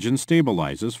and the engine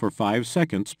stabilizes for 5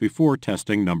 seconds before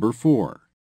testing number 4.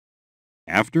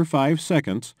 After 5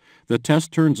 seconds, the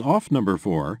test turns off number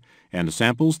 4 and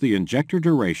samples the injector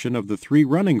duration of the 3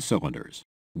 running cylinders,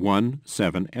 1,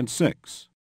 7, and 6.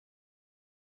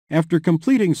 After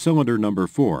completing cylinder number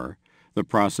 4, the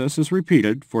process is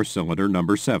repeated for cylinder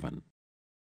number 7.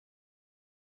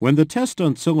 When the test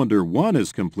on cylinder 1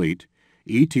 is complete,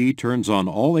 ET turns on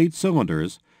all 8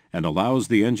 cylinders and allows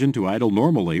the engine to idle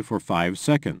normally for 5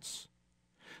 seconds.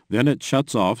 Then it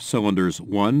shuts off cylinders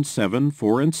 1, 7,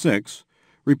 4, and 6,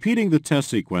 repeating the test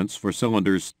sequence for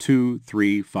cylinders 2,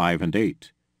 3, 5, and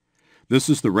 8. This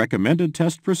is the recommended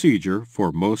test procedure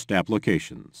for most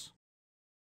applications.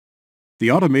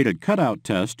 The automated cutout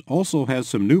test also has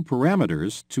some new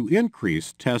parameters to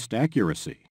increase test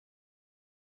accuracy.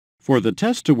 For the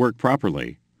test to work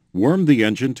properly, warm the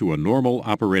engine to a normal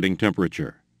operating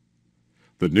temperature.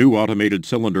 The new automated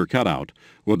cylinder cutout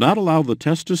will not allow the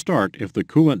test to start if the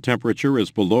coolant temperature is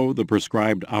below the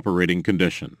prescribed operating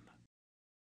condition.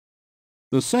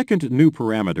 The second new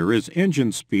parameter is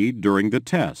engine speed during the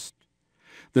test.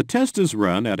 The test is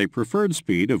run at a preferred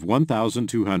speed of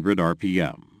 1,200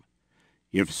 RPM.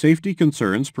 If safety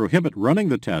concerns prohibit running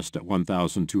the test at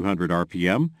 1,200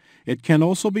 RPM, it can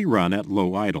also be run at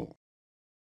low idle.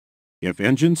 If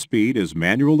engine speed is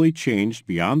manually changed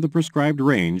beyond the prescribed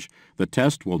range, the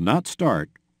test will not start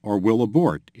or will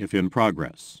abort if in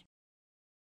progress.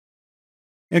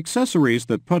 Accessories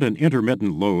that put an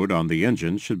intermittent load on the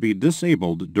engine should be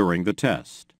disabled during the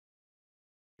test.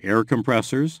 Air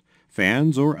compressors,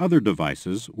 fans, or other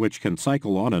devices which can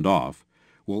cycle on and off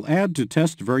will add to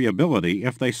test variability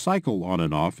if they cycle on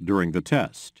and off during the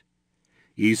test.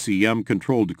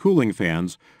 ECM-controlled cooling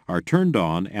fans are turned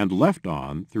on and left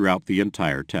on throughout the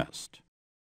entire test.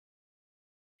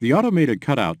 The automated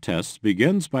cutout test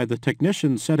begins by the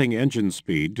technician setting engine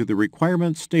speed to the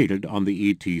requirements stated on the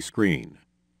ET screen.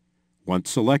 Once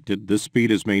selected, this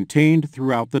speed is maintained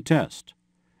throughout the test.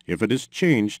 If it is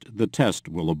changed, the test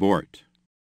will abort.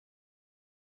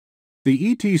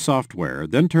 The ET software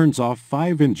then turns off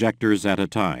 5 injectors at a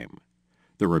time.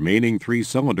 The remaining 3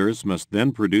 cylinders must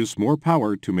then produce more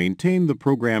power to maintain the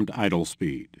programmed idle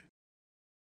speed.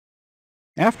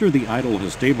 After the idle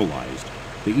has stabilized,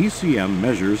 the ECM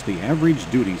measures the average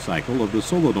duty cycle of the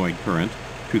solenoid current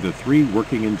to the 3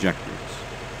 working injectors.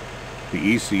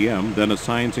 The ECM then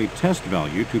assigns a test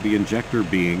value to the injector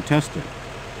being tested.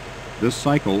 This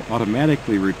cycle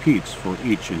automatically repeats for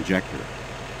each injector.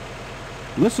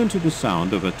 Listen to the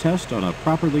sound of a test on a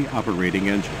properly operating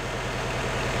engine.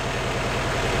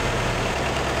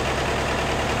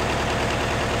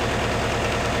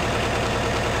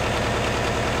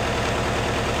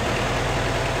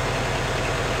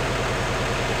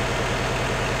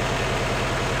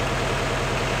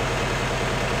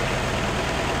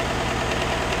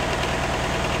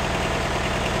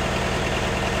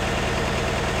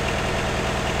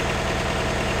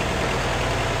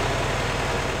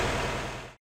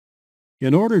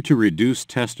 In order to reduce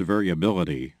test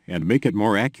variability and make it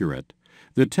more accurate,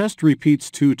 the test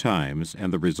repeats 2 times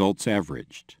and the results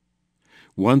averaged.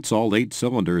 Once all 8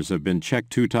 cylinders have been checked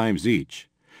 2 times each,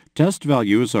 test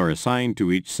values are assigned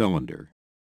to each cylinder.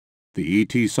 The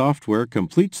ET software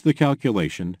completes the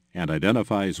calculation and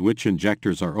identifies which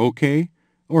injectors are OK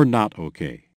or not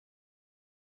OK.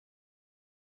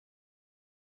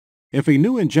 If a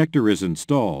new injector is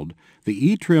installed,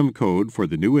 the eTrim code for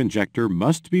the new injector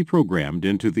must be programmed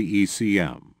into the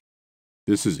ECM.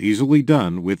 This is easily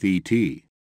done with ET.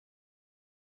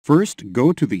 First,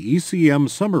 go to the ECM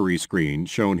summary screen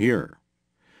shown here.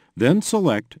 Then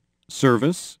select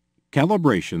Service,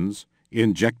 Calibrations,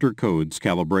 Injector Codes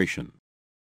Calibration.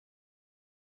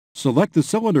 Select the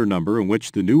cylinder number in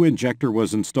which the new injector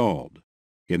was installed.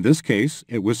 In this case,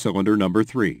 it was cylinder number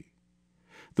 3.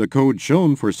 The code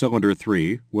shown for cylinder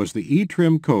 3 was the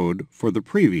E-trim code for the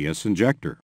previous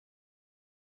injector.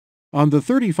 On the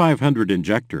 3500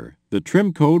 injector, the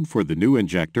trim code for the new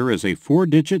injector is a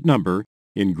 4-digit number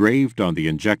engraved on the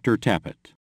injector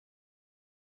tappet.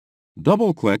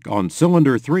 Double-click on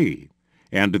cylinder 3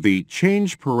 and the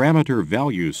Change Parameter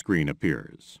Value screen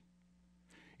appears.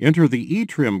 Enter the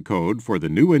E-trim code for the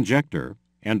new injector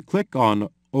and click on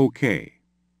OK.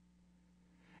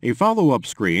 A follow-up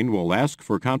screen will ask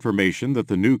for confirmation that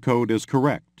the new code is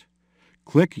correct.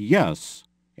 Click Yes,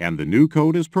 and the new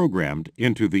code is programmed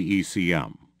into the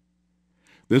ECM.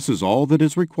 This is all that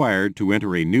is required to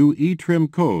enter a new E-trim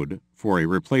code for a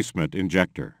replacement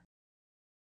injector.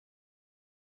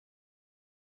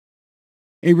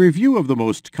 A review of the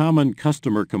most common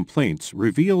customer complaints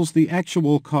reveals the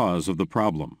actual cause of the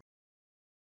problem.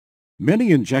 Many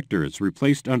injectors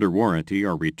replaced under warranty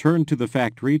are returned to the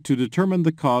factory to determine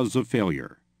the cause of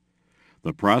failure.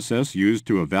 The process used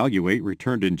to evaluate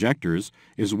returned injectors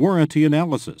is warranty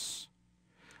analysis.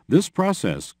 This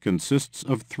process consists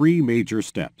of 3 major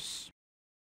steps.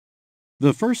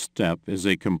 The first step is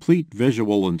a complete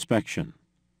visual inspection.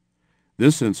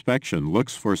 This inspection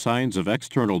looks for signs of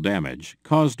external damage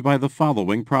caused by the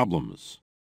following problems: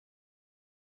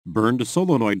 burned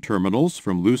solenoid terminals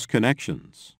from loose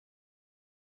connections,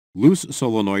 loose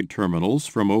solenoid terminals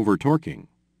from over-torquing,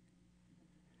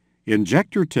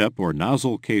 injector tip or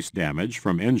nozzle case damage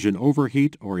from engine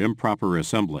overheat or improper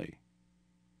assembly,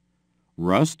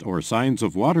 rust or signs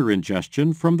of water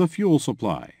ingestion from the fuel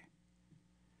supply,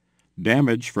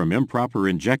 damage from improper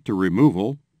injector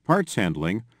removal, parts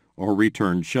handling, or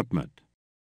returned shipment.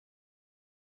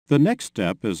 The next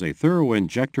step is a thorough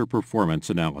injector performance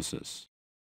analysis.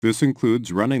 This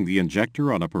includes running the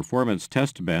injector on a performance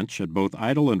test bench at both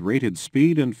idle and rated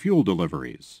speed and fuel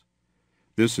deliveries.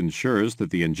 This ensures that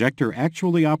the injector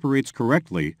actually operates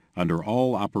correctly under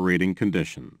all operating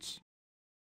conditions.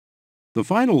 The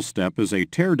final step is a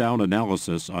tear-down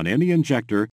analysis on any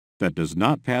injector that does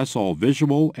not pass all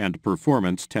visual and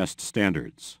performance test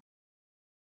standards.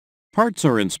 Parts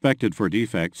are inspected for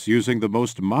defects using the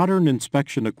most modern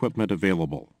inspection equipment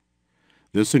available.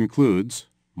 This includes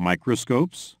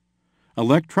microscopes,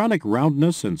 electronic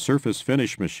roundness and surface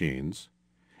finish machines,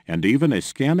 and even a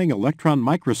scanning electron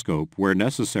microscope where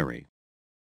necessary.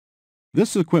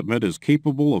 This equipment is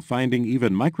capable of finding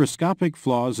even microscopic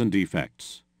flaws and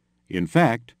defects. In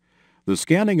fact, the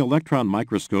scanning electron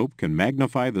microscope can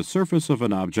magnify the surface of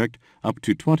an object up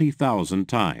to 20,000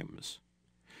 times.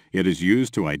 It is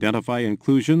used to identify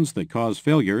inclusions that cause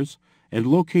failures and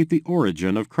locate the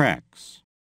origin of cracks.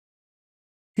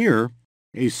 Here,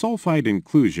 a sulfide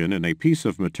inclusion in a piece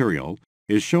of material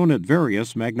is shown at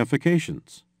various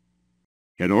magnifications.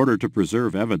 In order to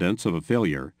preserve evidence of a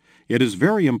failure, it is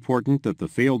very important that the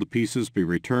failed pieces be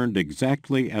returned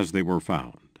exactly as they were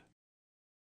found.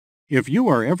 If you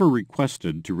are ever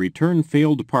requested to return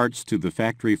failed parts to the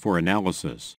factory for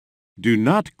analysis, do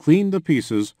not clean the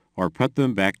pieces or put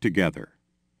them back together.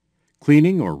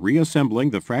 Cleaning or reassembling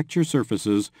the fracture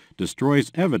surfaces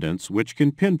destroys evidence which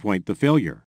can pinpoint the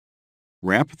failure.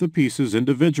 Wrap the pieces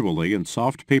individually in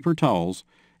soft paper towels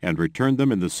and return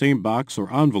them in the same box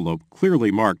or envelope clearly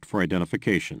marked for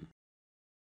identification.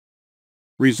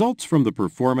 Results from the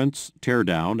performance,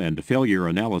 teardown, and failure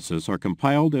analysis are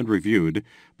compiled and reviewed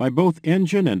by both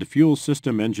engine and fuel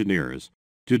system engineers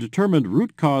to determine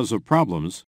root cause of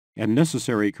problems and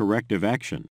necessary corrective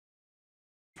action.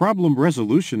 Problem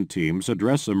resolution teams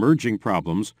address emerging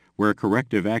problems where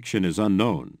corrective action is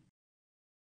unknown.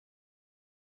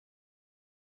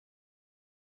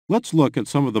 Let's look at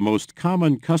some of the most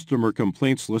common customer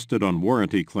complaints listed on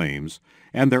warranty claims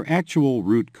and their actual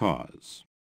root cause.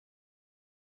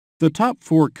 The top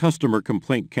 4 customer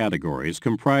complaint categories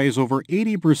comprise over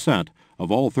 80% of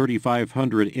all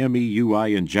 3500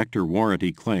 MEUI injector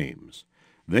warranty claims.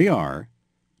 They are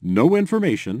no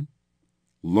information,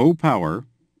 low power,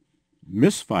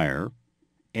 misfire,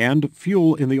 and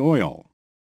fuel in the oil.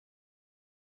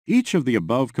 Each of the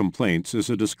above complaints is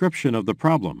a description of the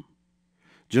problem.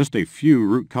 Just a few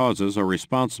root causes are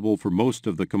responsible for most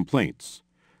of the complaints.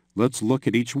 Let's look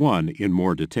at each one in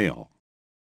more detail.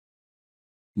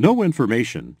 No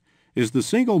information is the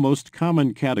single most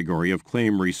common category of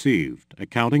claim received,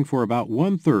 accounting for about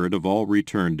 1/3 of all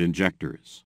returned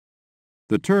injectors.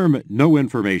 The term no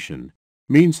information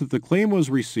means that the claim was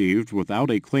received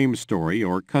without a claim story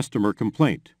or customer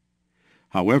complaint.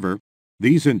 However,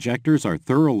 These injectors are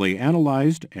thoroughly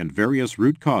analyzed and various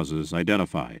root causes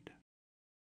identified.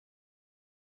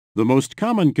 The most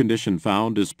common condition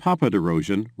found is poppet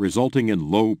erosion resulting in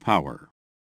low power.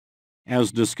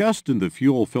 As discussed in the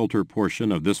fuel filter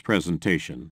portion of this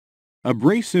presentation,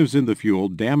 abrasives in the fuel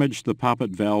damage the poppet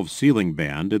valve sealing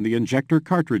band in the injector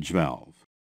cartridge valve.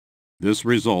 This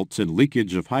results in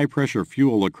leakage of high-pressure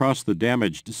fuel across the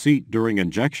damaged seat during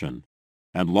injection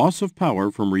and loss of power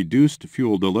from reduced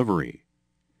fuel delivery.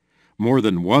 More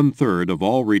than 1/3 of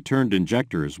all returned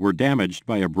injectors were damaged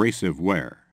by abrasive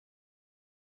wear.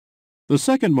 The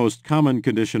second most common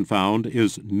condition found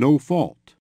is no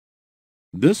fault.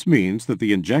 This means that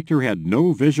the injector had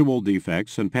no visual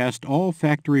defects and passed all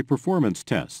factory performance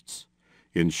tests.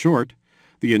 In short,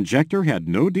 the injector had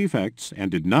no defects and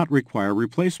did not require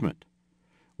replacement.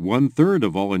 1/3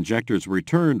 of all injectors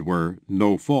returned were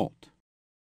no fault.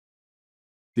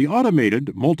 The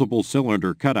automated multiple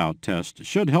cylinder cutout test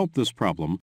should help this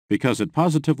problem because it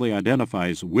positively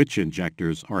identifies which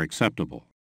injectors are acceptable.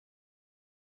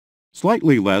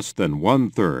 Slightly less than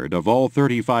 1/3 of all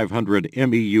 3,500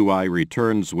 MEUI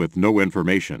returns with no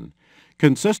information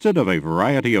consisted of a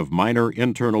variety of minor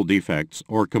internal defects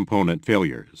or component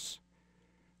failures.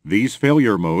 These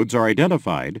failure modes are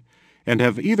identified and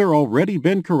have either already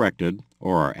been corrected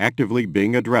or are actively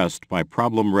being addressed by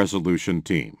problem resolution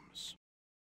teams.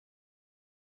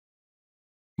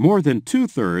 More than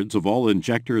 2/3 of all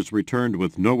injectors returned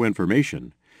with no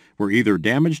information were either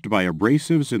damaged by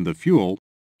abrasives in the fuel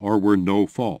or were no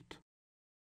fault.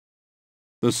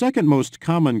 The second most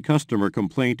common customer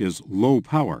complaint is low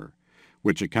power,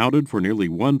 which accounted for nearly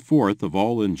 1/4 of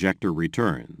all injector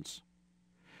returns.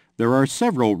 There are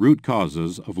several root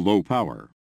causes of low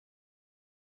power.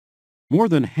 More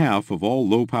than half of all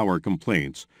low power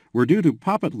complaints were due to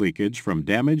poppet leakage from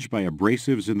damage by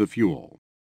abrasives in the fuel.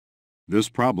 This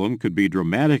problem could be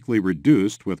dramatically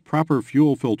reduced with proper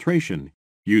fuel filtration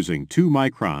using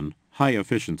 2-micron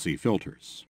high-efficiency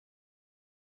filters.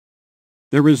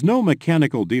 There is no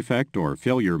mechanical defect or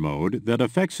failure mode that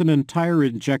affects an entire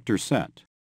injector set.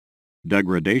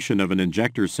 Degradation of an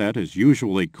injector set is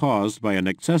usually caused by an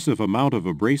excessive amount of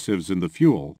abrasives in the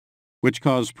fuel, which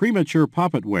cause premature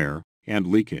poppet wear and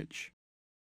leakage.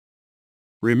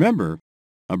 Remember,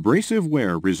 abrasive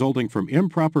wear resulting from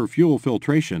improper fuel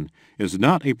filtration is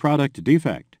not a product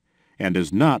defect and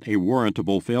is not a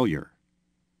warrantable failure.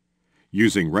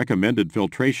 Using recommended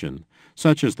filtration,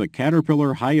 such as the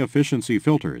Caterpillar high-efficiency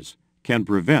filters, can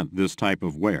prevent this type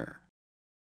of wear.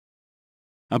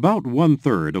 About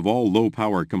 1/3 of all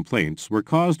low-power complaints were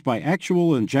caused by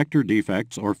actual injector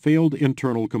defects or failed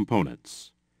internal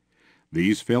components.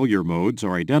 These failure modes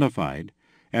are identified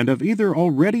and have either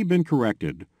already been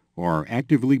corrected or are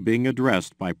actively being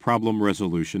addressed by problem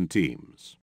resolution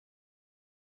teams.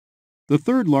 The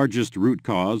third largest root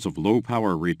cause of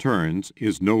low-power returns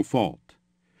is no fault.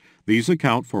 These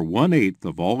account for 1/8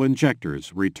 of all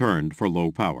injectors returned for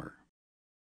low power.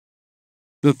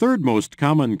 The third most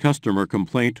common customer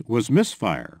complaint was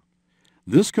misfire.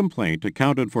 This complaint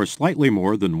accounted for slightly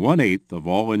more than 1/8 of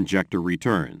all injector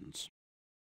returns.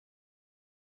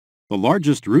 The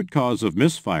largest root cause of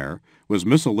misfire was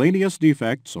miscellaneous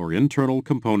defects or internal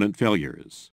component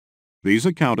failures. These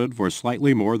accounted for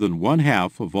slightly more than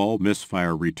 1/2 of all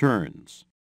misfire returns.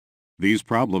 These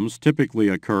problems typically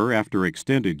occur after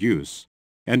extended use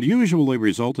and usually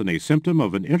result in a symptom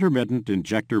of an intermittent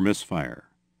injector misfire.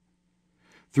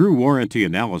 Through warranty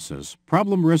analysis,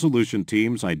 problem resolution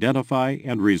teams identify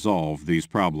and resolve these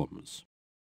problems.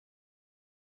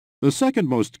 The second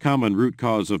most common root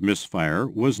cause of misfire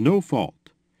was no fault.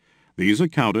 These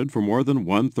accounted for more than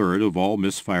 1/3 of all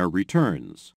misfire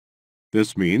returns.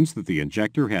 This means that the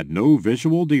injector had no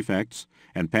visual defects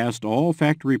and passed all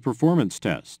factory performance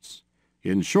tests.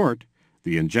 In short,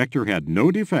 the injector had no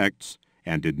defects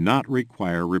and did not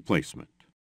require replacement.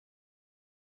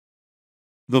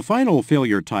 The final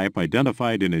failure type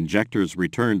identified in injectors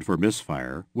returned for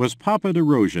misfire was poppet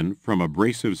erosion from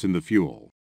abrasives in the fuel.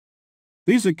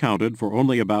 These accounted for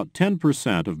only about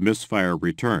 10% of misfire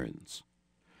returns.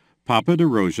 Poppet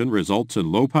erosion results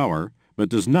in low power but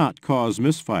does not cause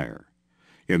misfire.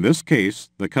 In this case,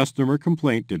 the customer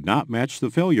complaint did not match the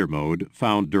failure mode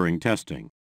found during testing.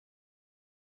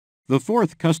 The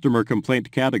fourth customer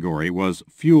complaint category was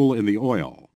fuel in the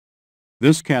oil.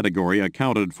 This category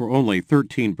accounted for only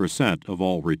 13% of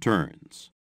all returns.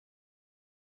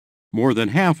 More than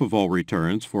half of all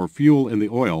returns for fuel in the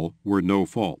oil were no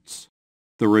faults.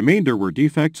 The remainder were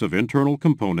defects of internal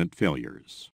component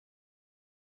failures.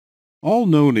 All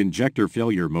known injector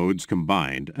failure modes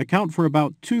combined account for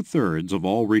about 2/3 of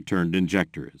all returned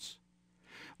injectors.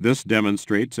 This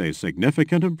demonstrates a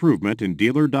significant improvement in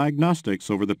dealer diagnostics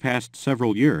over the past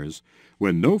several years,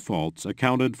 when no faults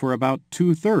accounted for about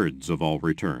 2/3 of all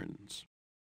returns.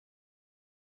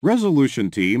 Resolution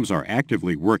teams are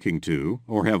actively working to,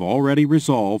 or have already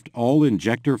resolved, all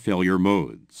injector failure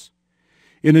modes.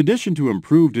 In addition to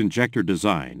improved injector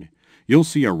design, you'll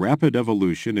see a rapid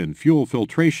evolution in fuel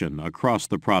filtration across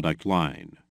the product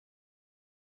line.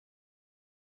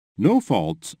 No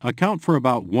faults account for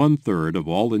about 1/3 of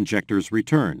all injectors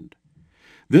returned.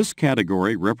 This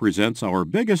category represents our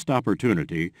biggest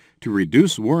opportunity to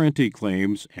reduce warranty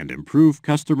claims and improve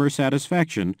customer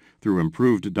satisfaction through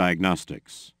improved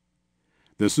diagnostics.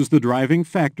 This is the driving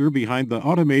factor behind the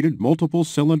automated multiple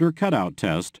cylinder cutout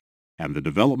test and the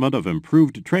development of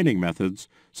improved training methods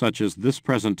such as this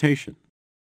presentation.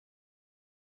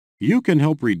 You can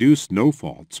help reduce no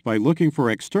faults by looking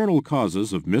for external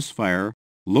causes of misfire,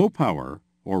 low power,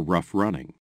 or rough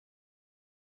running.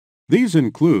 These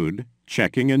include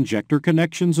checking injector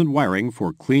connections and wiring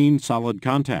for clean, solid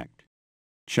contact,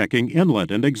 checking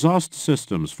inlet and exhaust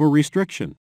systems for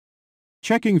restriction,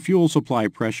 checking fuel supply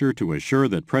pressure to assure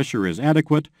that pressure is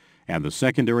adequate and the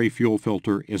secondary fuel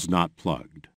filter is not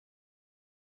plugged.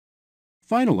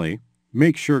 Finally,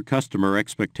 make sure customer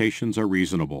expectations are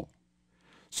reasonable.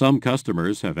 Some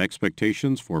customers have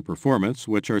expectations for performance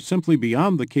which are simply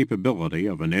beyond the capability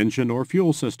of an engine or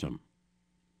fuel system.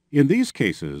 In these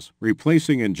cases,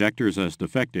 replacing injectors as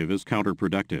defective is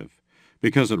counterproductive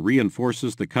because it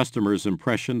reinforces the customer's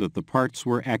impression that the parts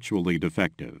were actually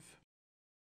defective.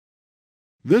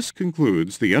 This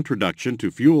concludes the introduction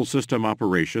to fuel system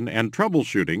operation and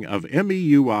troubleshooting of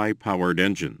MEUI-powered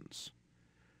engines.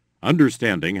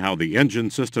 Understanding how the engine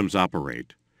systems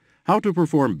operate, how to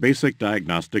perform basic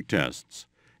diagnostic tests,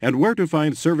 and where to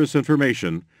find service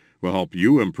information will help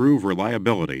you improve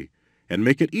reliability and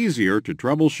make it easier to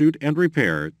troubleshoot and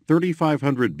repair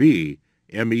 3500B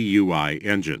MEUI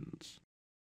engines.